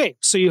 Okay,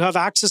 so you have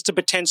access to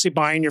potentially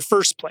buying your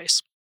first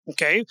place.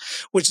 Okay,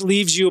 which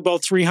leaves you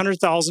about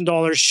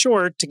 $300,000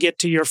 short to get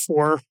to your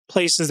 4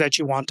 places that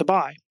you want to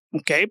buy.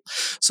 Okay,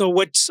 so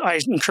what I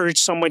encourage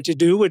someone to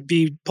do would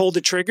be pull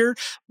the trigger,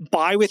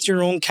 buy with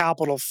your own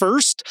capital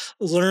first,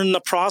 learn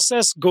the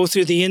process, go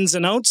through the ins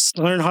and outs,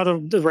 learn how to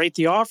write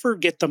the offer,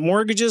 get the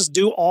mortgages,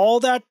 do all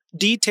that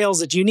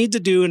details that you need to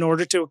do in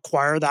order to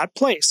acquire that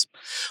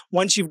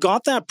Once you've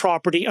got that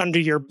property under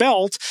your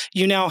belt,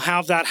 you now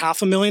have that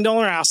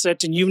 $500,000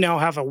 asset, and you now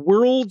have a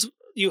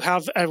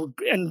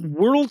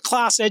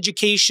world-class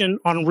education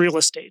on real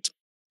estate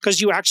because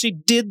you actually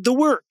did the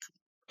work.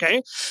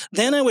 Okay.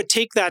 Then I would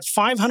take that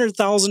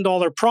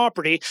 $500,000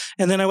 property,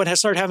 and then I would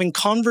start having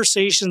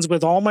conversations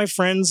with all my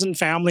friends and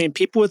family and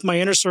people with my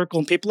inner circle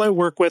and people I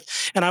work with.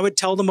 And I would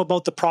tell them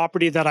about the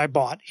property that I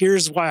bought.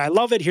 Here's why I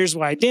love it. Here's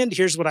why I didn't.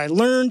 Here's what I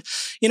learned.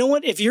 You know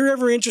what? If you're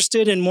ever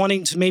interested in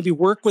wanting to maybe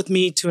work with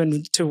me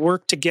to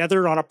work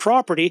together on a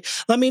property,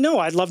 let me know.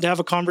 I'd love to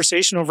have a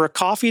conversation over a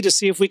coffee to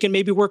see if we can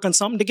maybe work on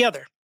something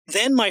together.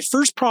 Then my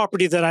first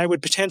property that I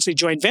would potentially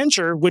joint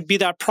venture would be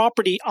that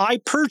property I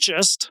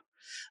purchased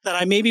that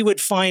I maybe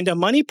would find a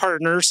money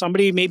partner,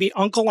 somebody, maybe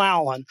Uncle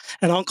Alan.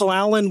 And Uncle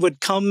Alan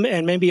would come,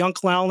 and maybe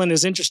Uncle Alan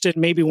is interested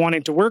in maybe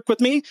wanting to work with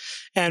me.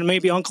 And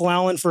maybe Uncle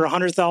Alan, for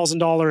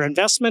 $100,000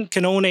 investment,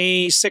 can own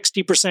a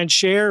 60%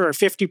 share or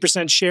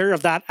 50% share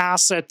of that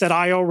asset that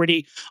I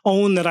already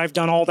own, that I've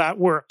done all that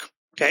work.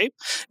 Okay.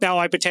 Now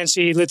I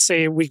potentially, let's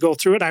say we go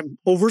through it. I'm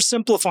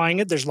oversimplifying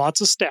it. There's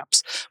lots of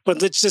steps,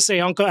 but let's just say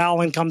Uncle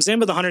Alan comes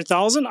in with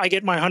 100,000. I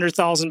get my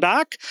 100,000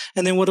 back.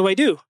 And then what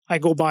do? I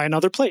go buy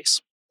another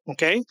place.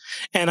 Okay.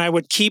 And I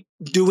would keep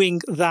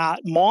doing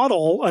that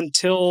model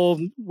until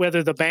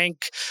whether the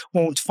bank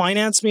won't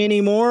finance me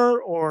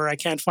anymore or I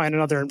can't find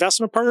another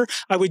investment partner.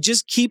 I would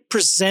just keep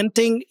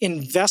presenting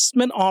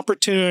investment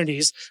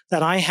opportunities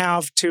that I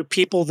have to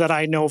people that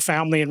I know,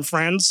 family and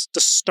friends, to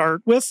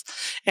start with.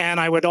 And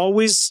I would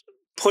always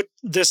put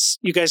this,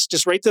 you guys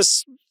just write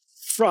this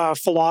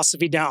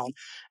philosophy down.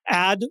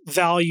 Add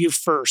value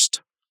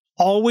first.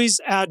 Always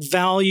add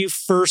value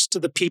first to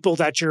the people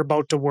that you're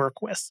about to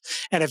work with.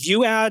 And if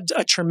you add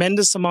a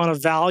tremendous amount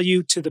of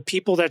value to the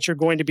people that you're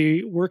going to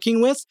be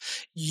working with,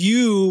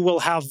 you will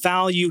have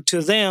value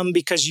to them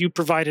because you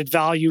provided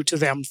value to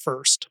them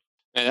first.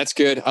 And that's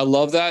good. I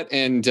love that.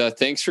 And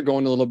thanks for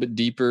going a little bit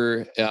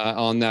deeper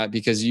on that,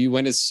 because you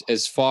went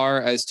as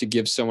far as to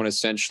give someone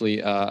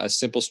essentially a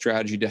simple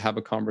strategy to have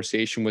a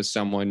conversation with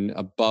someone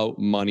about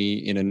money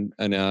in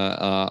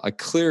a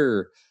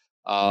clear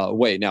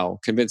way. Now,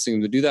 convincing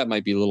them to do that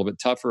might be a little bit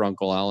tougher.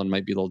 Uncle Alan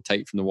might be a little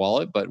tight from the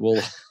wallet, but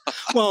we'll...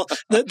 Well,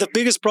 the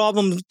biggest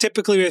problem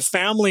typically with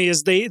family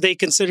is they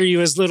consider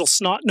you as little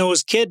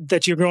snot-nosed kid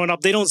that you're growing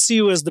up. They don't see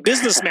you as the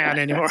businessman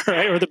anymore,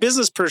 right? Or the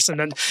business person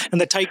and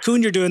the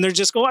tycoon you're doing. They're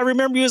just go, I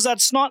remember you as that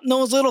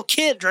snot-nosed little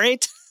kid,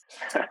 right?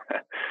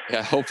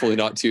 Yeah, hopefully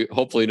not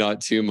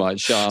too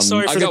much. Sorry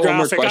for I the got one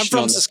more graphic. I'm question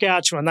from on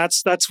Saskatchewan.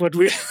 That's what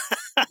we.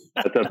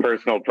 That's a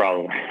personal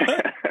problem.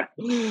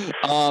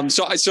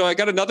 So I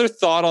got another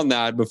thought on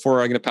that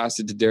before I'm going to pass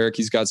it to Derek.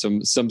 He's got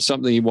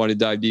something he wanted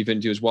to dive deep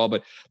into as well.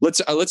 But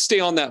let's stay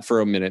on that for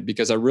a minute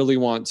because I really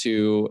want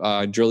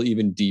to drill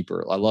even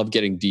deeper. I love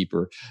getting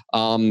deeper.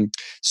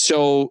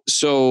 So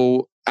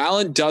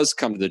Alan does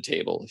come to the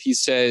table. He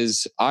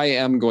says, "I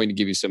am going to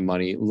give you some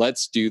money.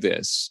 Let's do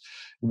this."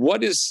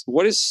 What is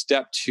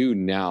step 2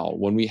 now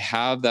when we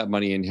have that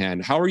money in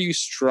hand? How are you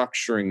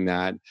structuring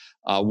that?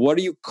 What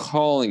are you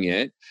calling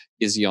it?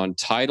 Is he on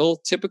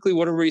title? Typically,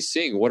 what are we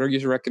seeing? What are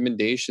your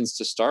recommendations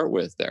to start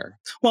with there?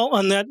 Well,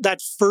 on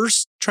that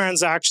first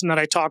transaction that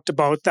I talked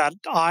about, that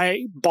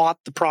I bought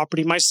the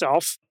property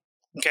myself,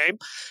 okay,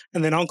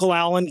 and then Uncle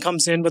Alan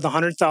comes in with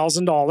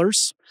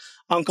 $100,000.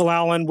 Uncle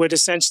Alan would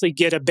essentially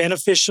get a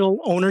beneficial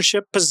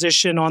ownership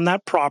position on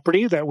that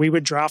property that we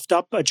would draft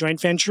up a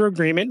joint venture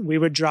agreement. We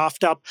would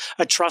draft up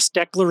a trust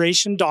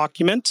declaration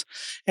document,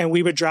 and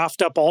we would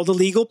draft up all the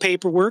legal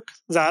paperwork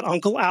that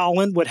Uncle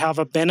Alan would have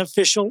a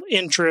beneficial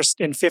interest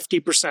in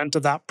 50%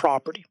 of that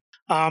property.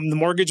 The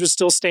mortgage would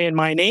still stay in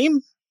my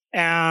name,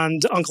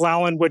 and Uncle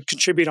Alan would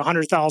contribute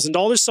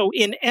 $100,000. So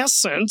in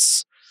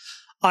essence,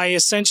 I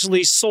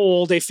essentially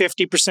sold a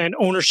 50%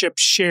 ownership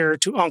share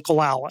to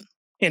Uncle Alan,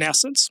 in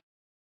essence.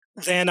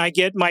 Then I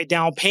get my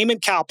down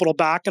payment capital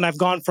back, and I've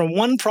gone from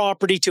one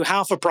property to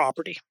half a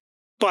property.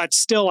 But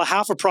still, a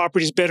half a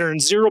property is better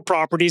than 0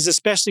 properties,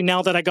 especially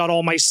now that I got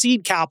all my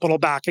seed capital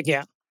back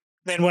again.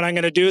 Then what I'm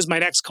going to do is my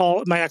next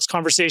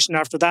conversation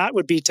after that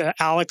would be to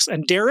Alex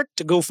and Derek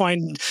to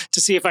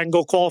see if I can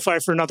go qualify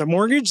for another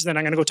mortgage. Then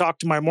I'm going to go talk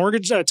to my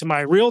to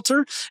my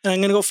realtor, and I'm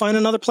going to go find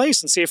another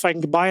place and see if I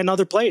can buy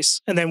another place.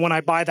 And then when I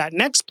buy that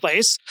next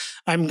place,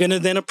 I'm going to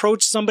then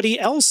approach somebody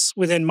else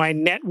within my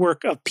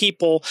network of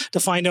people to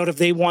find out if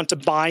they want to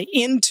buy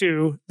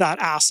into that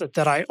asset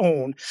that I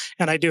own.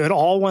 And I do it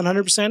all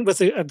 100% with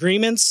the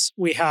agreements.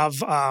 We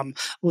have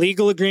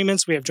legal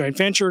agreements. We have joint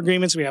venture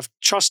agreements. We have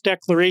trust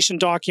declaration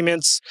documents.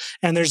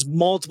 And there's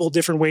multiple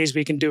different ways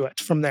we can do it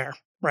from there,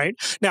 right?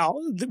 Now,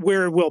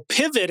 where we'll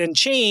pivot and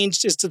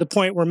change is to the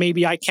point where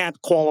maybe I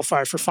can't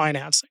qualify for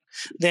financing.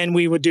 Then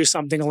we would do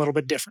something a little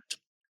bit different.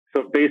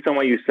 So based on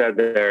what you said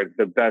there,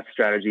 the best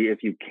strategy,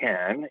 if you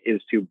can,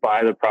 is to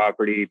buy the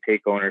property,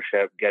 take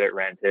ownership, get it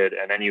rented,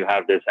 and then you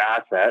have this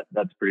asset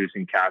that's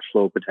producing cash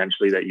flow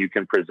potentially that you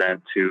can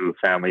present to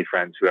family,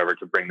 friends, whoever,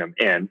 to bring them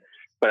in.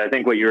 But I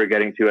think what you were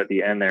getting to at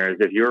the end there is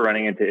if you're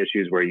running into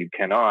issues where you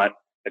cannot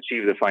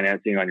achieve the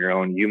financing on your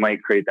own, you might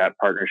create that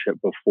partnership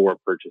before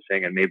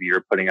purchasing, and maybe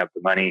you're putting up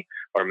the money,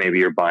 or maybe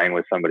you're buying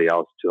with somebody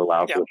else to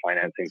allow for the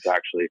financing to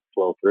actually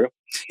flow through.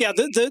 Yeah,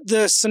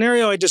 the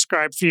scenario I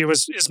described for you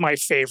is my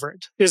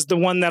favorite, is the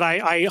one that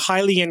I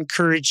highly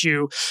encourage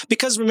you,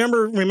 because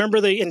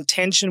remember the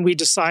intention we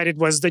decided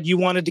was that you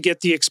wanted to get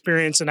the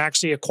experience and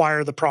actually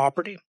acquire the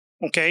property.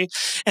 Okay.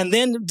 And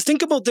then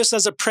think about this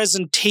as a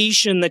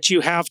presentation that you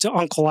have to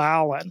Uncle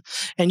Alan.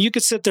 And you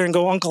could sit there and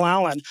go, Uncle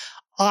Alan,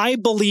 I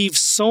believe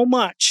so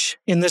much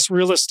in this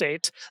real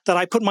estate that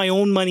I put my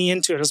own money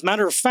into it. As a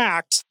matter of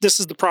fact, this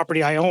is the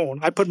property I own.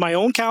 I put my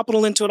own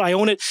capital into it. I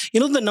own it. You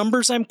know, the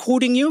numbers I'm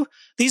quoting you,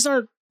 these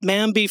aren't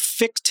Mamby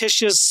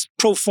fictitious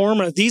pro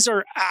forma. These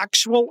are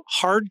actual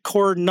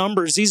hardcore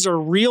numbers. These are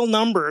real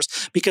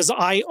numbers because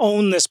I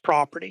own this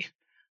property.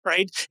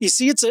 Right? You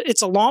see,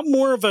 it's a lot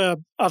more of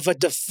a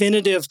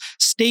definitive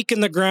stake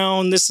in the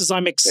ground.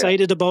 I'm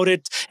excited about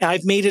it.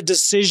 I've made a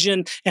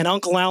decision, and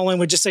Uncle Alan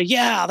would just say,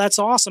 yeah, that's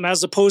awesome,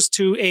 as opposed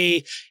to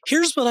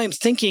here's what I'm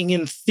thinking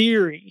in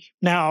theory.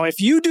 Now, if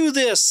you do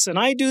this and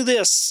I do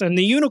this and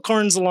the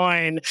unicorns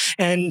align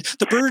and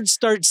the birds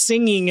start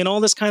singing and all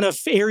this kind of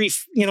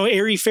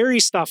airy fairy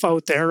stuff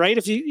out there, right?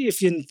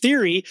 If in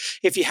theory,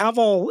 if you have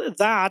all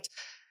that,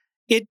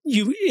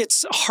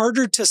 it's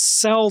harder to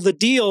sell the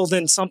deal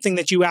than something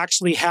that you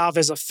actually have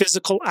as a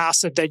physical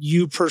asset that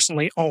you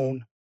personally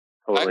own.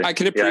 Totally. I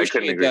can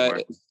appreciate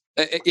that.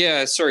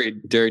 Yeah, sorry,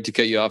 Derek, to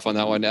cut you off on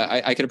that one.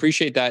 I can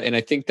appreciate that, and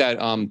I think that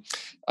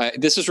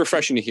this is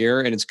refreshing to hear,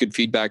 and it's good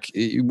feedback.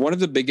 One of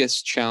the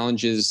biggest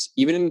challenges,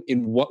 even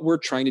in what we're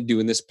trying to do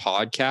in this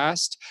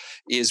podcast,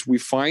 is we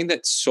find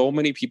that so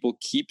many people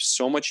keep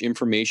so much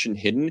information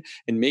hidden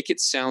and make it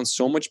sound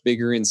so much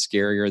bigger and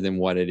scarier than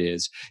what it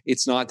is.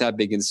 It's not that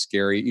big and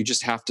scary. You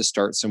just have to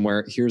start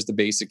somewhere. Here's the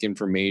basic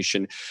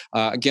information.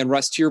 Again,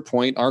 Russ, to your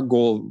point, our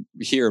goal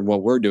here and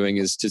what we're doing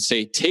is to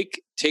say, take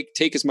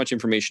as much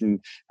information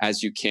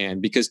as you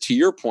can, because to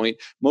your point,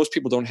 most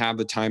people don't have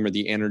the time or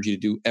the energy to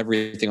do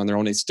everything on their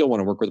own. They still want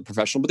to work with a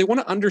professional, but they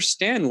want to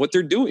understand what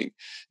they're doing.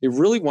 They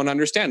really want to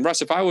understand.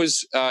 Russ, if I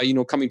was,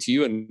 coming to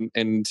you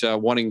and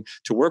wanting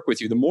to work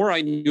with you, the more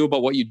I knew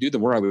about what you do, the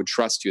more I would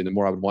trust you and the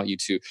more I would want you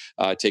to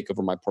take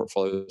over my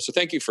portfolio. So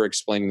thank you for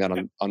explaining that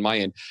on my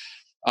end.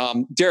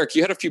 Derek,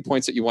 you had a few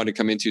points that you wanted to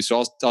come into,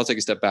 so I'll take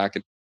a step back.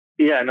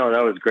 Yeah, no,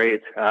 that was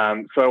great.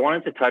 So I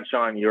wanted to touch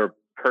on your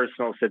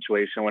personal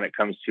situation when it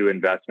comes to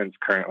investments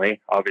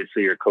currently.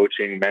 Obviously, you're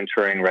coaching,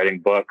 mentoring, writing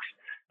books.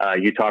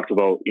 You talked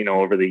about,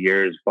 over the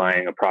years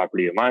buying a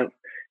property a month.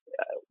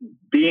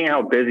 Being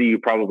how busy you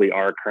probably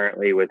are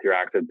currently with your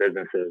active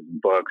businesses,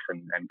 books,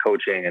 and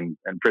coaching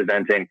and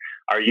presenting,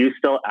 are you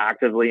still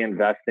actively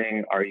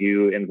investing? Are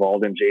you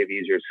involved in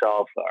JVs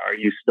yourself? Are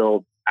you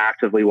still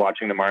actively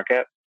watching the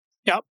market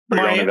for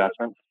your own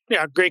investments?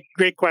 Yeah,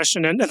 great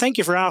question. And thank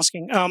you for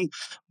asking.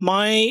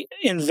 My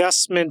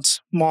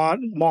investment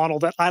model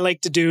that I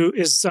like to do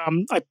is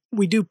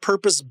we do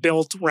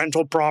purpose-built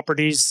rental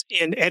properties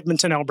in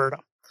Edmonton, Alberta.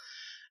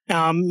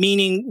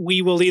 Meaning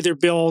we will either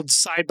build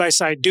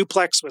side-by-side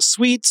duplex with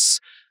suites,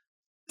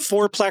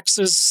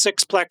 fourplexes,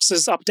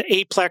 sixplexes, up to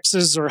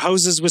eightplexes, or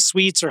houses with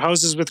suites or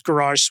houses with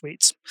garage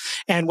suites.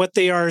 And what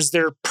they are is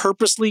they're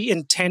purposely,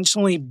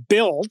 intentionally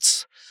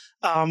built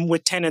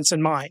with tenants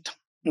in mind.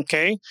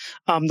 Okay.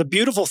 The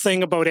beautiful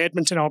thing about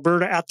Edmonton,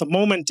 Alberta at the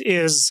moment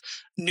is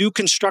new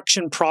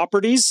construction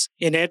properties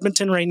in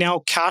Edmonton right now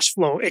cash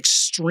flow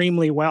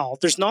extremely well.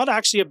 There's not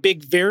actually a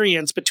big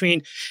variance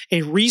between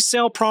a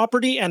resale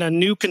property and a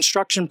new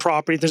construction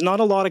property. There's not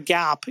a lot of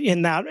gap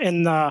in that,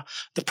 in the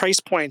price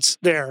points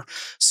there.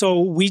 So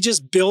we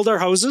just build our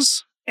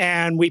houses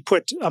and we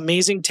put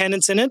amazing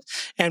tenants in it.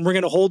 And we're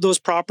going to hold those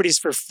properties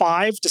for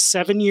 5 to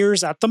 7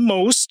 years at the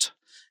most.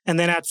 And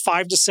then at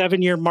 5 to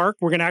 7 year mark,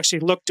 we're going to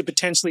actually look to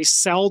potentially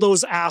sell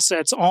those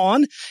assets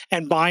on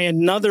and buy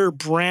another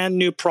brand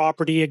new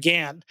property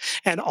again.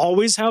 And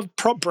always have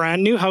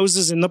brand new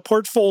houses in the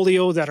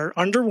portfolio that are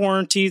under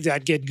warranty,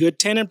 that get good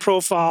tenant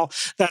profile,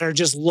 that are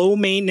just low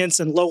maintenance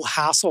and low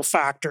hassle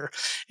factor.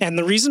 And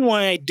the reason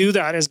why I do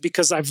that is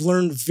because I've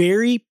learned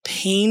very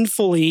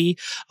painfully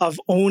of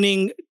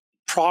owning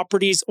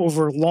properties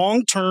over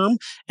long term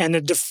and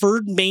the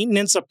deferred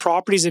maintenance of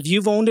properties. If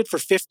you've owned it for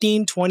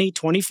 15, 20,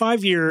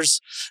 25 years,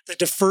 the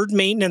deferred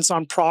maintenance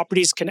on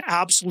properties can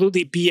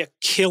absolutely be a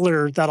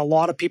killer that a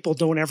lot of people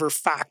don't ever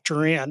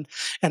factor in.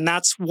 And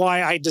that's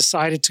why I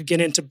decided to get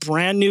into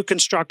brand new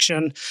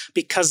construction,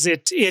 because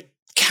it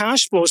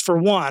cash flows, for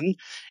one,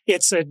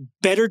 it's a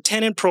better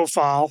tenant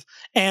profile,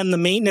 and the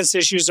maintenance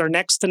issues are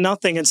next to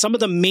nothing. And some of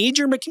the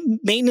major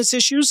maintenance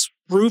issues,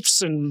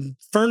 roofs and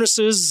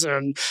furnaces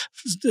and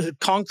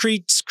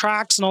concrete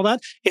cracks and all that,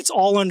 it's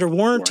all under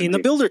warranty. And the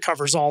builder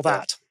covers all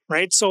that,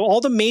 right? So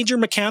all the major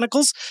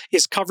mechanicals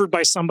is covered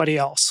by somebody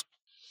else.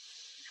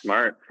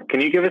 Smart. Can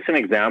you give us an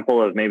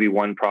example of maybe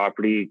one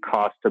property,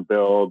 cost to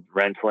build,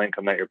 rental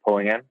income that you're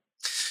pulling in?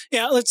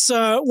 Yeah, let's.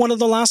 One of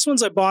the last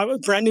ones I bought, a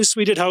brand new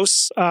suited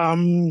house,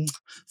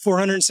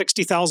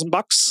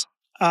 $460,000.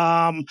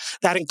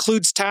 That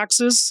includes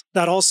taxes.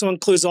 That also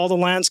includes all the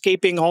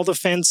landscaping, all the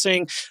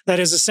fencing. That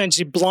is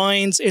essentially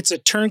blinds. It's a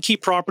turnkey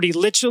property.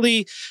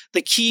 Literally,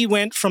 the key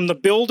went from the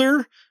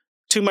builder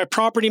to my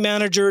property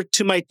manager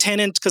to my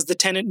tenant, because the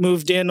tenant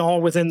moved in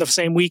all within the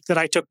same week that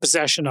I took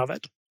possession of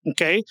it.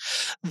 Okay.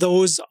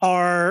 Those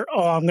are,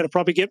 I'm going to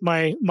probably get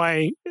my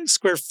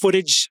square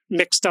footage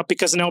mixed up,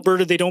 because in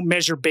Alberta, they don't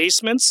measure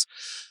basements.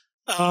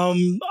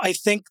 I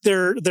think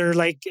they're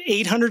like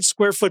 800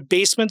 square foot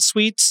basement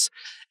suites,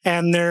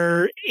 and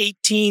they're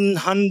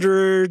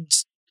 1,800,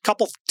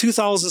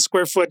 2,000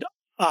 square foot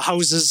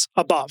houses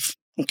above.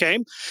 Okay.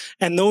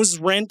 And those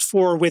rent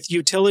for, with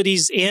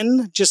utilities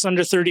in, just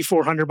under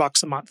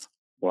 $3,400 a month.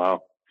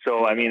 Wow.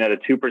 So, I mean, at a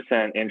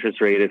 2%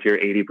 interest rate, if you're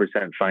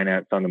 80%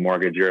 financed on the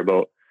mortgage, you're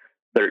about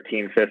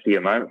 $1,350 a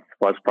month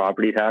plus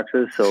property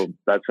taxes. So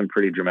that's some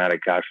pretty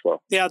dramatic cash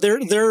flow. Yeah,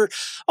 they're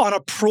on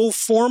a pro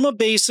forma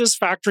basis,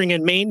 factoring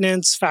in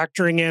maintenance,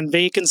 factoring in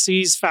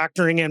vacancies,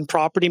 factoring in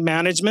property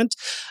management.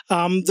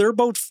 They're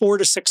about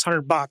 $400 to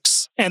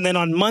 $600, and then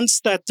on months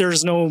that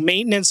there's no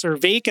maintenance or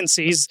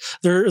vacancies,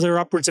 they're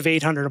upwards of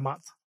 $800 a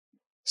month.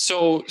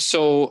 So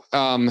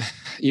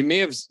you may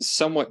have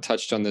somewhat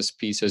touched on this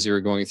piece as you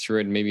were going through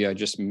it, and maybe I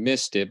just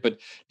missed it. But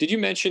did you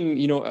mention,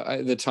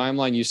 the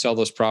timeline you sell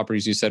those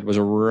properties, you said was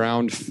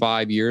around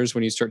 5 years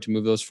when you start to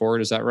move those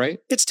forward? Is that right?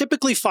 It's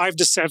typically 5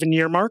 to 7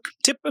 year mark,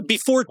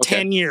 before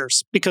 10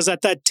 years, because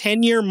at that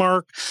 10-year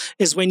mark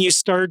is when you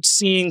start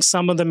seeing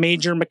some of the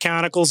major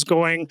mechanicals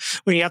going,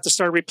 when you have to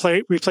start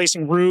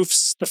replacing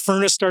roofs, the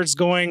furnace starts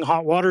going,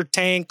 hot water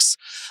tanks,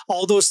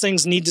 all those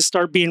things need to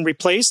start being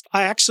replaced.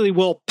 I actually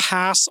will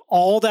pass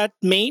all that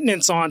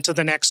maintenance on to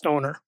the next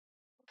owner.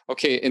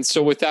 Okay. And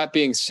so with that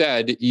being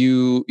said,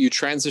 you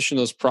transition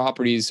those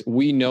properties.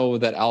 We know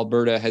that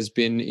Alberta has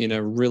been in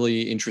a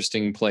really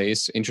interesting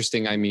place.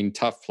 Interesting, I mean,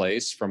 tough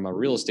place from a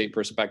real estate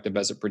perspective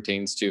as it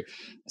pertains to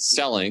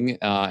selling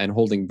and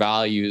holding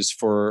values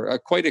for a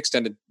quite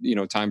extended,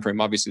 time frame.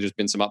 Obviously, there's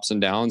been some ups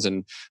and downs,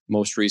 and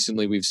most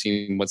recently we've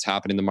seen what's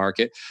happened in the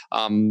market.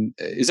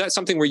 Is that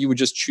something where you would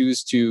just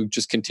choose to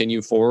just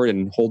continue forward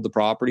and hold the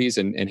properties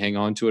and hang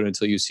on to it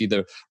until you see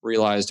the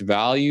realized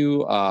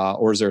value?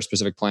 Or is there a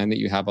specific plan that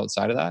you have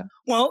outside of that?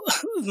 Well,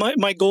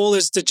 my goal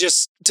is to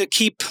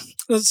keep,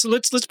 let's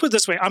put it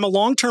this way. I'm a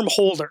long-term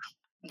holder,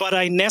 but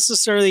I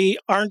necessarily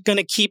aren't going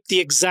to keep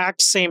the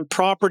exact same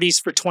properties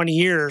for 20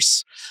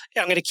 years.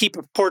 I'm going to keep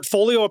a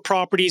portfolio of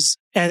properties,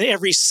 and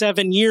every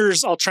 7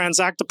 years I'll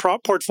transact the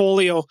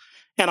portfolio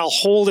and I'll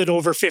hold it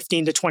over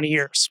 15 to 20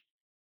 years.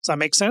 Does that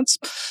make sense?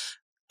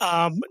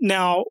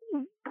 Now,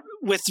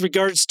 with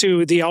regards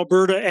to the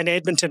Alberta and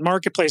Edmonton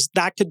marketplace,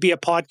 that could be a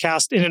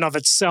podcast in and of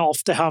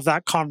itself to have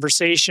that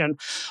conversation.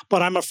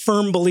 But I'm a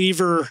firm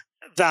believer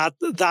that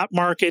that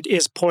market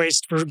is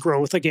poised for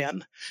growth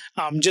again.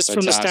 Just Fantastic.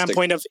 From the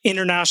standpoint of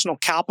international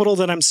capital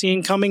that I'm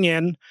seeing coming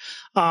in.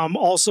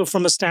 Also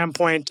from a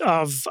standpoint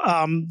of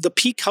the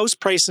peak house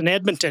price in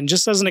Edmonton,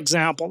 just as an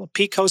example, the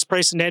peak house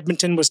price in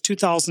Edmonton was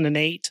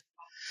 2008.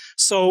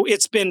 So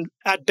it's been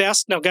at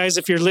best, now guys,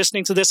 if you're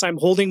listening to this, I'm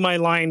holding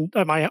my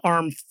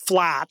arm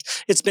flat.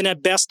 It's been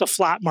at best a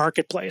flat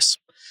marketplace.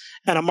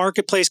 And a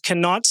marketplace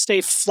cannot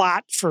stay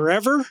flat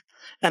forever,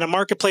 and a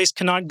marketplace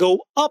cannot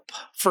go up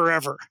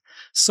forever.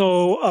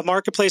 So a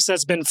marketplace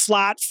that's been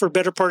flat for a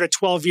better part of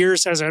 12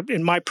 years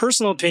in my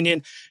personal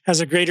opinion,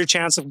 has a greater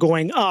chance of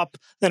going up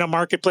than a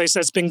marketplace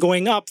that's been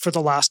going up for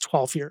the last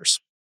 12 years.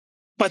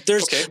 But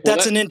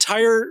that's an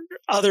entire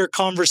other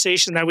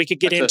conversation that we could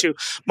get into.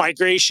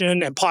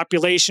 Migration and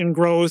population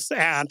growth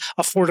and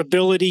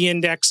affordability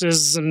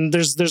indexes. And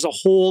there's a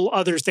whole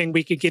other thing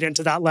we could get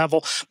into that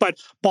level. But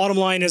bottom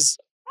line is,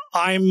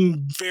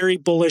 I'm very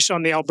bullish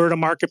on the Alberta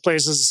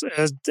marketplaces,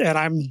 and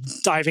I'm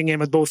diving in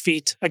with both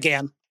feet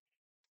again.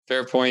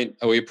 Fair point.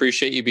 We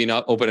appreciate you being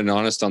open and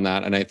honest on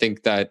that. And I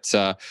think that,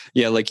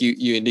 like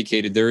you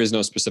indicated, there is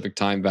no specific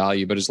time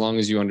value, but as long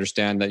as you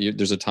understand that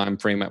there's a time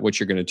frame at which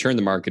you're going to turn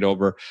the market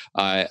over,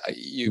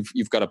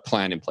 you've got a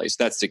plan in place.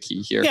 That's the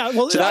key here. Yeah,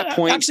 well, to that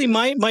point, actually,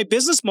 my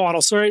business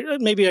model, sorry,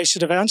 maybe I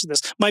should have answered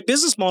this. My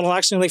business model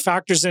actually only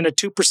factors in a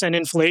 2%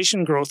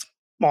 inflation growth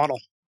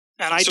model.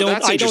 And I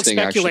don't speculate,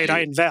 actually. I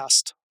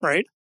invest,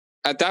 right?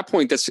 At that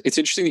point, it's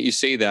interesting that you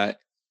say that.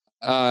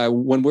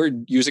 When we're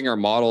using our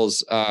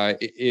models,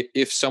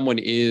 if someone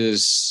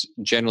is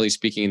generally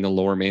speaking in the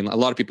lower mainland, a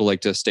lot of people like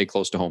to stay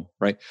close to home,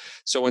 right?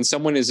 So when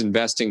someone is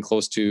investing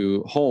close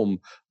to home,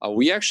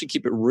 we actually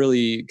keep it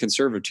really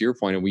conservative to your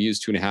point, and we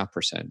use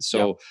 2.5%.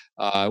 So,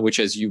 which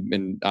as you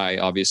and I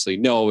obviously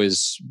know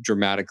is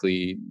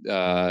dramatically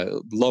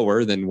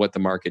lower than what the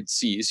market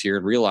sees here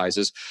and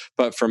realizes.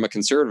 But from a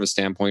conservative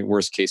standpoint,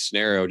 worst case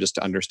scenario, just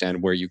to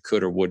understand where you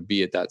could or would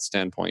be at that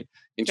standpoint.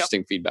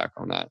 Interesting feedback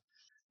on that.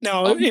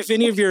 Now, if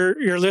any of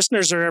your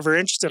listeners are ever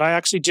interested, I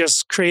actually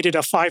just created a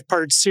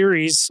 5-part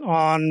series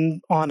on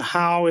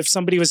how, if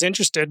somebody was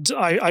interested,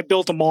 I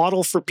built a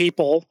model for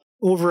people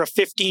over a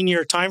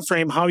 15-year time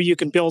frame, how you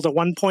can build a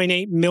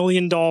 $1.8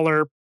 million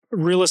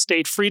real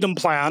estate freedom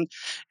plan,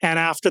 and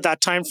after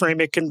that time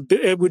frame,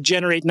 it would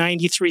generate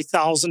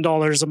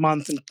 $93,000 a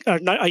month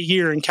a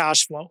year in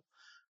cash flow.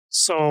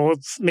 So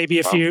maybe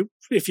if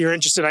you're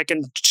interested, I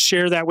can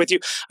share that with you.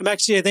 I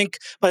think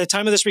by the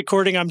time of this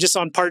recording, I'm just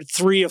on part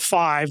 3 of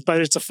 5,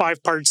 but it's a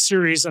 5-part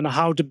series on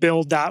how to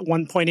build that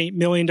 $1.8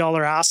 million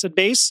asset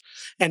base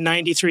and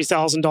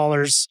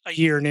 $93,000 a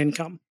year in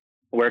income.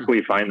 Where can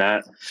we find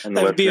that?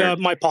 That would be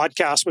my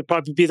podcast would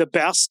probably be the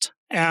best.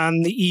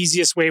 And the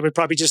easiest way would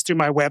probably just through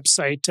my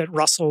website at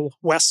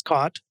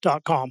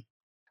russellwestcott.com.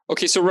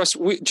 Okay, so Russ,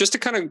 just to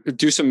kind of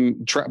do some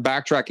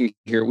backtracking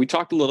here, we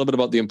talked a little bit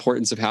about the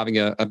importance of having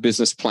a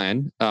business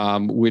plan,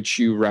 which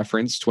you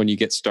referenced when you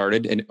get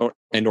started and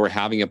or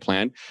having a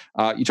plan.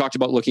 You talked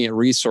about looking at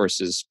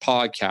resources,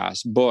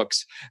 podcasts,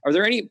 books. Are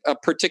there any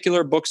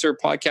particular books or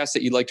podcasts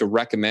that you'd like to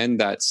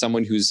recommend that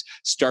someone who's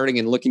starting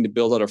and looking to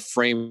build out a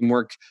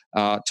framework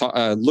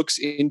looks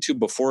into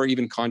before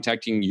even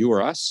contacting you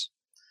or us?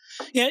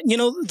 Yeah,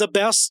 the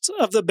best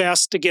of the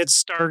best to get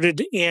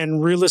started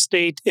in real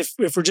estate, if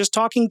we're just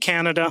talking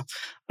Canada,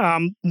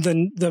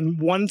 the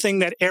one thing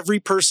that every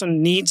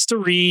person needs to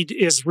read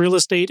is Real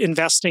Estate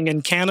Investing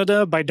in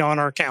Canada by Don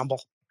R.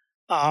 Campbell.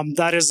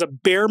 That is a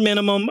bare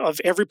minimum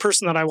of every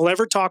person that I will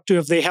ever talk to.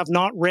 If they have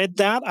not read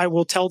that, I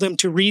will tell them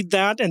to read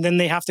that, and then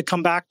they have to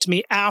come back to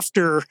me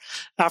after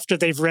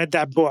they've read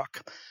that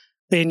book.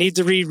 They need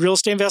to read Real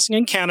Estate Investing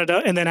in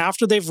Canada. And then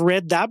after they've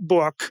read that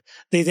book,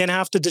 they then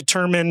have to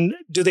determine,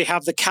 do they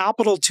have the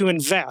capital to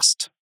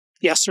invest?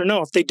 Yes or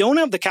no. If they don't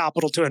have the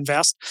capital to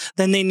invest,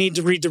 then they need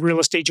to read the Real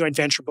Estate Joint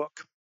Venture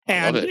book.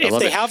 And if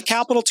they have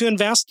capital to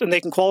invest and they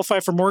can qualify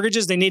for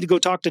mortgages, they need to go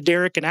talk to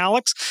Derek and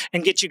Alex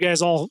and get you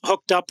guys all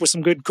hooked up with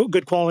some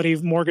good quality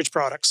mortgage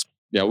products.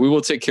 Yeah, we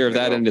will take care of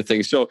that end of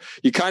things. So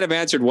you kind of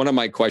answered one of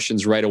my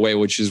questions right away,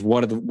 which is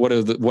what are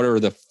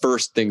the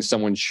first things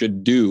someone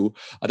should do?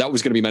 That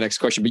was going to be my next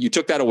question, but you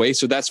took that away.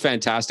 So that's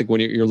fantastic.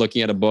 When you're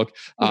looking at a book,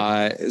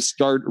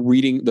 start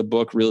reading the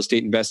book Real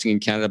Estate Investing in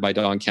Canada by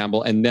Don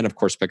Campbell, and then of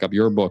course pick up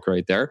your book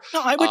right there.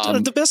 No, I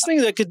would. The best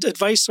thing that could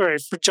advise, sorry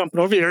for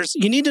jumping over there, is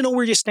you need to know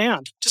where you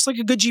stand, just like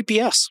a good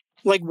GPS.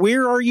 Like,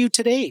 where are you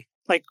today?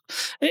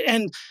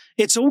 And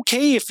it's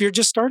okay if you're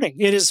just starting.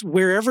 It is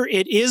wherever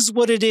it is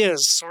what it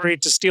is. Sorry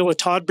to steal a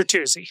Todd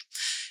Bertuzzi.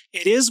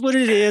 It is what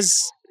it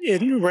is.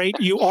 Right?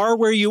 You are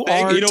where you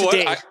are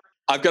today. What?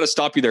 I've got to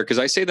stop you there because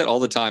I say that all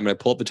the time, and I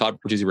pull up the Todd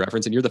Bertuzzi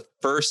reference, and you're the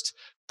first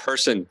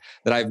person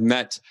that I've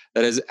met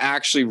that has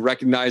actually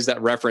recognized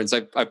that reference.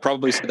 I've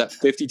probably said that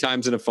 50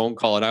 times in a phone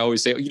call, and I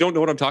always say, "You don't know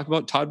what I'm talking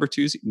about, Todd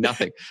Bertuzzi?"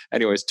 Nothing.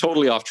 Anyways,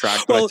 totally off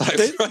track. Well,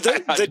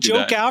 the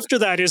joke after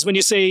that is when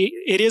you say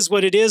it is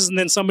what it is, and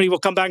then somebody will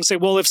come back and say,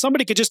 "Well, if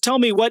somebody could just tell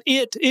me what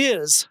it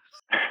is."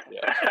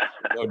 Yeah,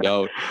 no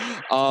doubt.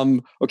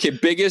 Okay,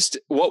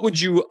 what would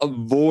you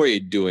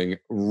avoid doing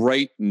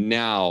right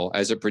now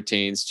as it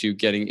pertains to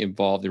getting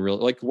involved in real,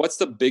 like what's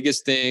the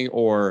biggest thing,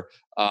 or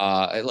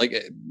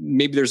like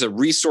maybe there's a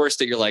resource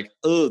that you're like,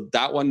 oh,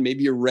 that one,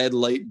 maybe a red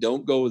light,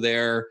 don't go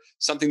there.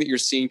 Something that you're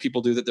seeing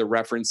people do that they're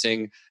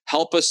referencing.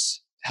 Help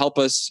us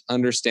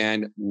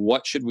understand,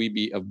 what should we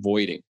be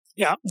avoiding?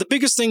 Yeah, the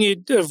biggest thing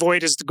you'd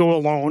avoid is to go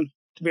alone,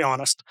 to be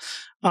honest.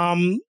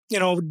 You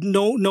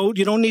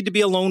don't need to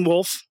be a lone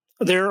wolf.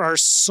 There are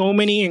so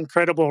many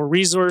incredible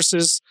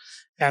resources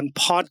and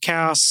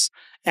podcasts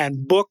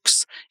and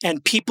books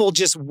and people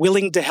just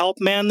willing to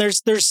help. Man,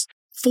 there's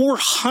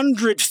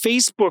 400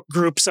 Facebook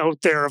groups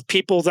out there of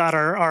people that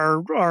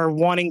are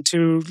wanting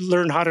to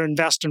learn how to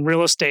invest in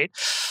real estate.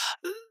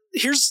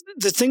 Here's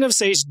the thing I would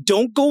say is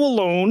don't go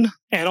alone.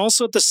 And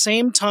also at the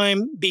same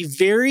time, be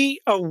very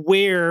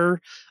aware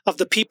of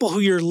the people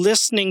who you're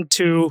listening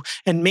to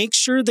and make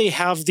sure they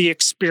have the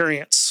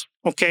experience.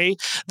 Okay.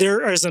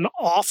 There is an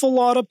awful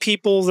lot of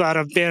people that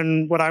have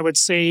been, what I would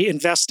say,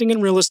 investing in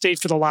real estate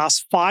for the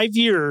last 5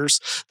 years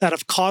that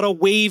have caught a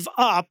wave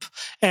up,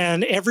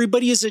 and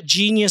everybody is a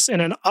genius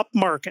in an up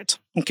market.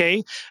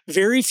 Okay.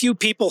 Very few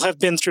people have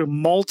been through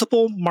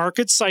multiple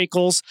market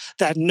cycles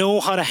that know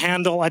how to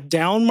handle a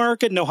down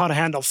market, know how to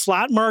handle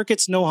flat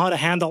markets, know how to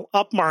handle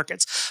up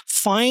markets.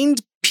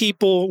 Find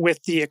people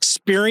with the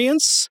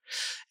experience,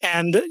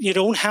 and you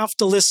don't have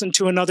to listen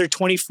to another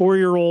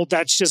 24-year-old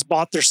that's just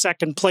bought their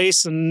second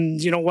place. And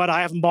you know what?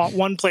 I haven't bought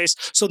one place,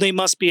 so they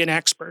must be an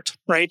expert,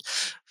 right?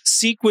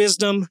 Seek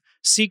wisdom,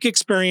 seek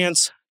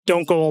experience.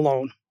 Don't go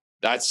alone.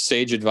 That's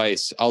sage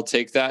advice. I'll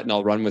take that and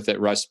I'll run with it,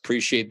 Russ.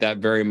 Appreciate that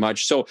very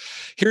much. So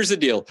here's the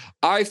deal.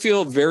 I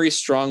feel very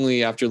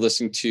strongly after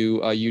listening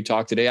to you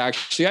talk today.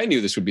 Actually, I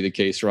knew this would be the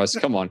case, Russ.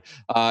 Come on.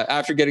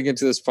 After getting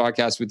into this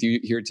podcast with you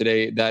here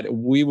today, that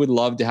we would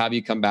love to have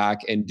you come back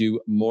and do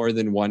more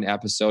than one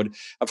episode.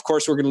 Of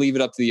course, we're going to leave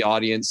it up to the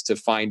audience to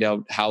find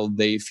out how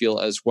they feel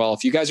as well.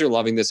 If you guys are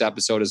loving this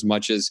episode as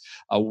much as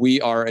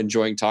we are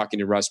enjoying talking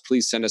to Russ,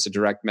 please send us a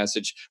direct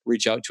message,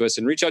 reach out to us,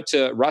 and reach out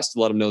to Russ to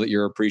let him know that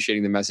you're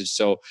appreciating the message.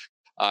 So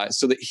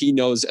that he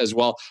knows as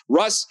well.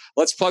 Russ,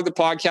 let's plug the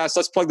podcast.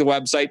 Let's plug the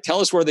website.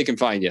 Tell us where they can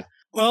find you.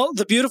 Well,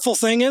 the beautiful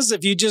thing is,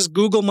 if you just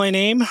Google my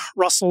name,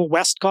 Russell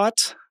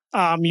Westcott,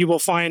 you will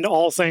find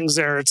all things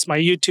there. It's my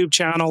YouTube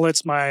channel.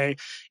 It's my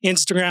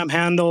Instagram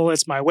handle.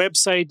 It's my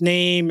website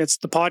name. It's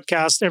the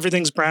podcast.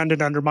 Everything's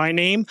branded under my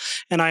name.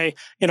 And I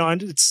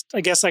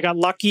guess I got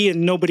lucky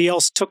and nobody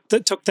else took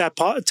that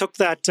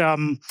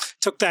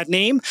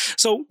name.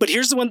 So, but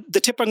here's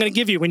the tip I'm going to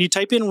give you. When you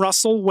type in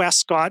Russell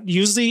Westcott,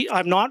 usually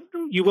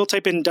you will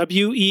type in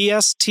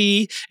WEST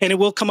and it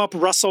will come up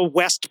Russell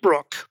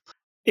Westbrook.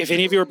 If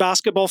any of you are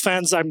basketball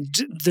fans, I'm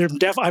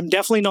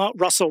definitely not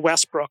Russell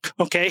Westbrook.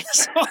 Okay.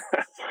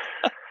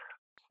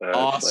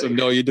 Awesome.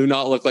 No, you do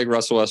not look like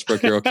Russell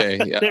Westbrook. You're okay.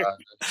 Yeah.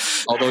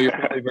 Although you're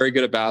probably very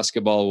good at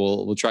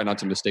basketball, we'll try not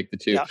to mistake the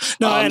two. Yeah.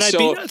 No, and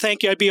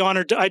thank you. I'd be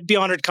honored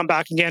to come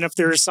back again if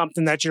there's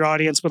something that your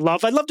audience would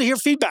love. I'd love to hear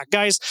feedback,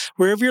 guys.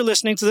 Wherever you're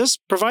listening to this,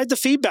 provide the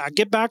feedback.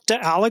 Get back to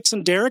Alex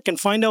and Derek and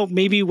find out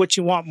maybe what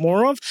you want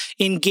more of.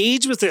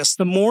 Engage with this.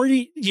 The more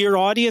your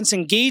audience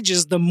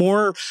engages, the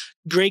more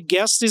great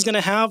guests he's going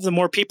to have, the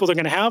more people they're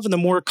going to have, and the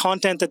more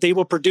content that they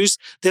will produce.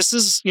 This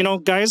is,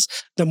 guys,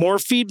 the more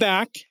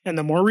feedback and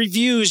the more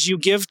reviews you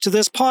give to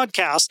this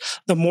podcast,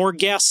 the more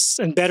guests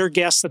and better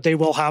guests that they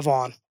will have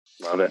on.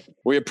 Love it.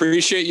 We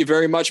appreciate you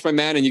very much, my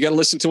man. And you got to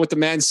listen to what the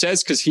man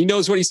says because he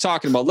knows what he's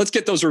talking about. Let's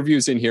get those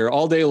reviews in here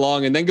all day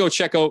long and then go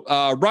check out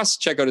Russ,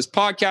 check out his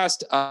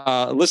podcast,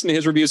 listen to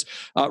his reviews.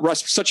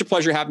 Russ, such a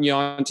pleasure having you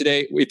on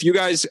today. If you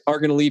guys are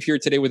going to leave here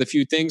today with a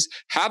few things,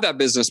 have that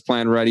business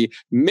plan ready.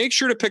 Make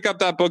sure to pick up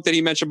that book that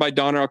he mentioned by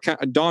Don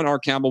R.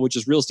 Campbell, which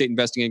is Real Estate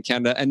Investing in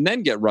Canada, and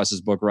then get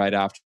Russ's book right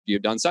after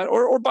you've done that,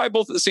 or buy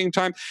both at the same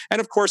time. And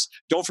of course,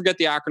 don't forget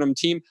the acronym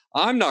team.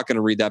 I'm not going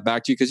to read that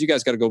back to you because you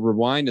guys got to go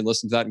rewind and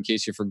listen to that in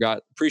case you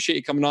forgot. Appreciate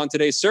you coming on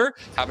today, sir.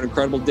 Have an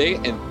incredible day,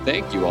 and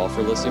thank you all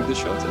for listening to the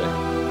show today.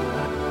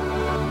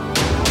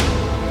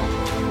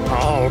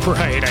 All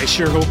right. I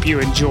sure hope you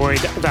enjoyed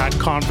that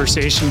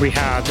conversation we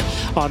had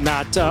on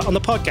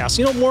the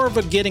podcast. More of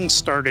a getting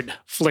started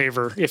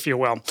flavor, if you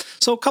will.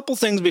 So a couple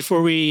things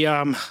before we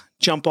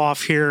jump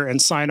off here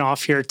and sign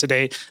off here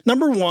today.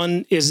 Number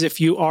one is, if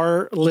you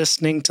are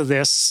listening to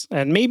this,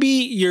 and maybe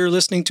you're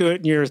listening to it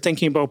and you're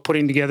thinking about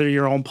putting together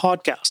your own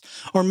podcast,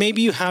 or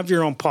maybe you have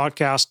your own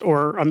podcast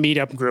or a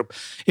meetup group.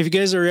 If you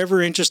guys are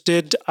ever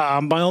interested,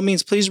 by all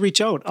means, please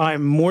reach out.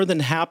 I'm more than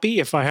happy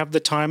if I have the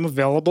time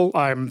available.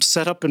 I'm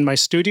set up in my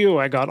studio.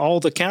 I got all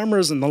the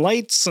cameras and the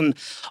lights and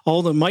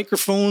all the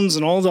microphones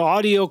and all the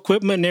audio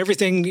equipment and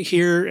everything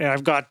here. And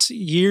I've got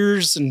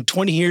years and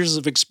 20 years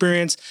of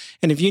experience.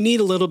 And if you need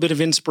a little bit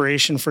of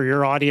inspiration for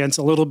your audience,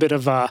 a little bit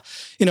of a,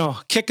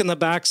 kick in the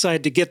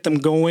backside to get them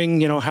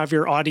going, have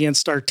your audience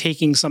start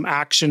taking some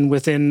action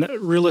within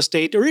real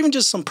estate, or even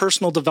just some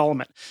personal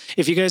development.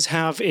 If you guys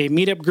have a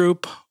meetup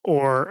group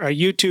or a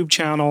YouTube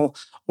channel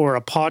or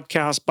a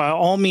podcast, by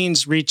all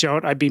means, reach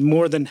out. I'd be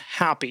more than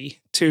happy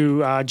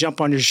to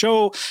jump on your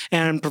show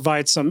and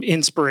provide some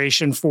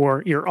inspiration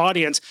for your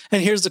audience.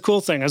 And here's the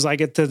cool thing, as I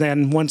get to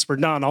then, once we're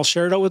done, I'll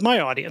share it out with my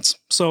audience.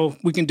 So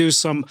we can do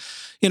some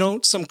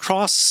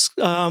cross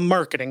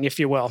marketing, if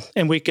you will,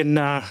 and we can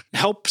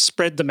help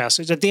spread the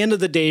message. At the end of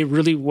the day,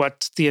 really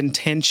what the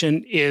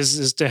intention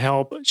is to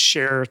help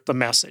share the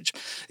message.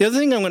 The other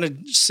thing I'm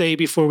going to say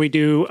before we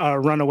do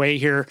run away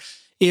here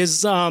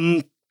is,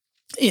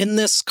 in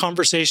this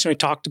conversation, we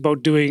talked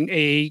about doing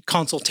a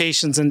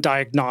consultations and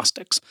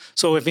diagnostics.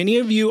 So if any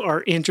of you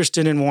are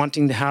interested in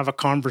wanting to have a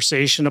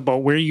conversation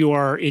about where you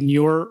are in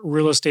your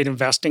real estate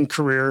investing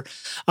career,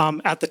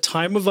 at the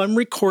time of I'm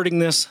recording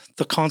this,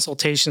 the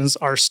consultations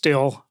are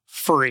still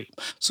free.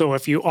 So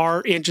if you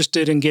are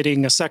interested in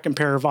getting a second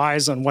pair of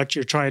eyes on what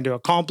you're trying to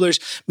accomplish,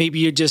 maybe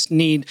you just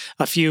need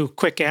a few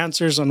quick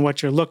answers on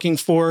what you're looking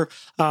for,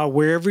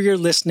 wherever you're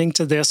listening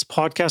to this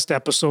podcast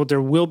episode,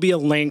 there will be a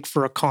link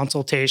for a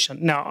consultation.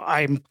 Now,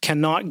 I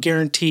cannot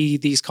guarantee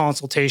these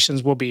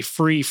consultations will be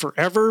free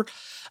forever,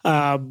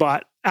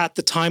 but at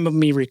the time of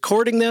me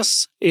recording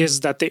this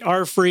is that they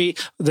are free.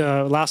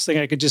 The last thing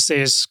I could just say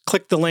is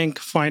click the link,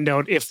 find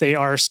out if they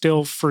are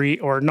still free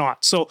or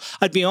not. So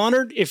I'd be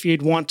honored if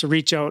you'd want to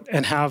reach out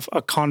and have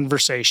a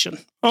conversation.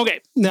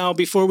 Okay, now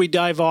before we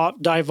dive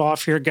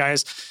off here,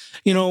 guys,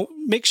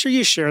 make sure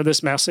you share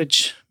this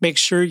message. Make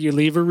sure you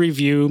leave a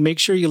review. Make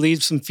sure you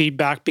leave some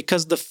feedback,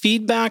 because the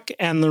feedback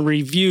and the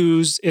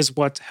reviews is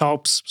what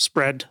helps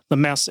spread the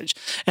message.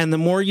 And the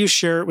more you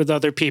share it with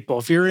other people,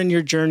 if you're in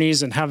your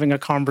journeys and having a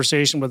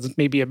conversation with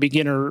maybe a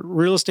beginner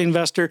real estate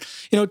investor,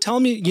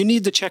 tell me you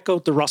need to check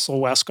out the Russell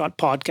Westcott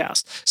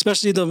podcast,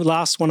 especially the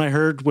last one I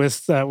heard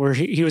with where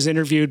he was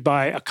interviewed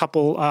by a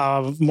couple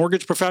of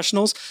mortgage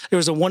professionals. There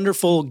was a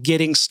wonderful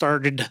getting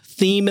started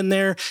theme in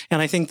there,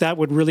 and I think that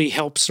would really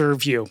help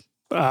serve you.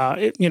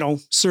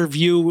 Serve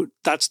you.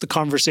 That's the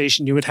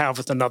conversation you would have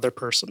with another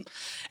person.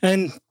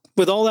 And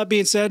with all that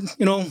being said,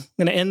 I'm going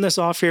to end this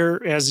off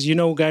here. As you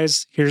know,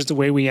 guys, here's the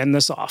way we end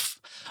this off.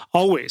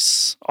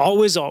 Always,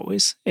 always,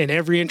 always, in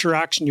every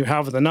interaction you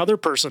have with another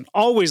person,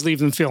 always leave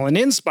them feeling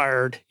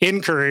inspired,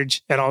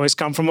 encouraged, and always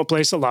come from a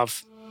place of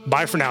love.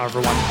 Bye for now,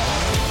 everyone.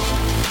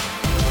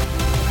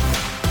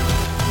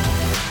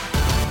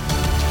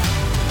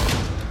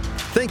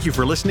 Thank you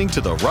for listening to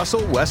the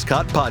Russell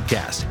Westcott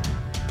Podcast.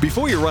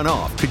 Before you run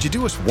off, could you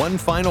do us one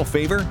final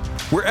favor?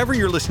 Wherever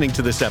you're listening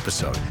to this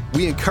episode,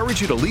 we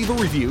encourage you to leave a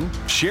review,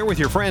 share with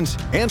your friends,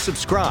 and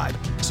subscribe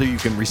so you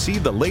can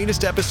receive the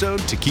latest episode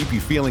to keep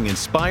you feeling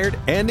inspired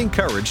and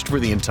encouraged for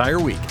the entire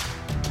week.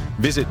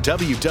 Visit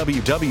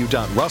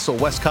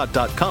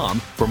www.russellwestcott.com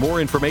for more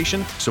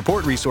information,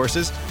 support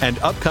resources, and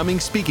upcoming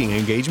speaking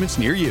engagements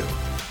near you.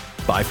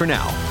 Bye for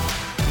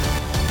now.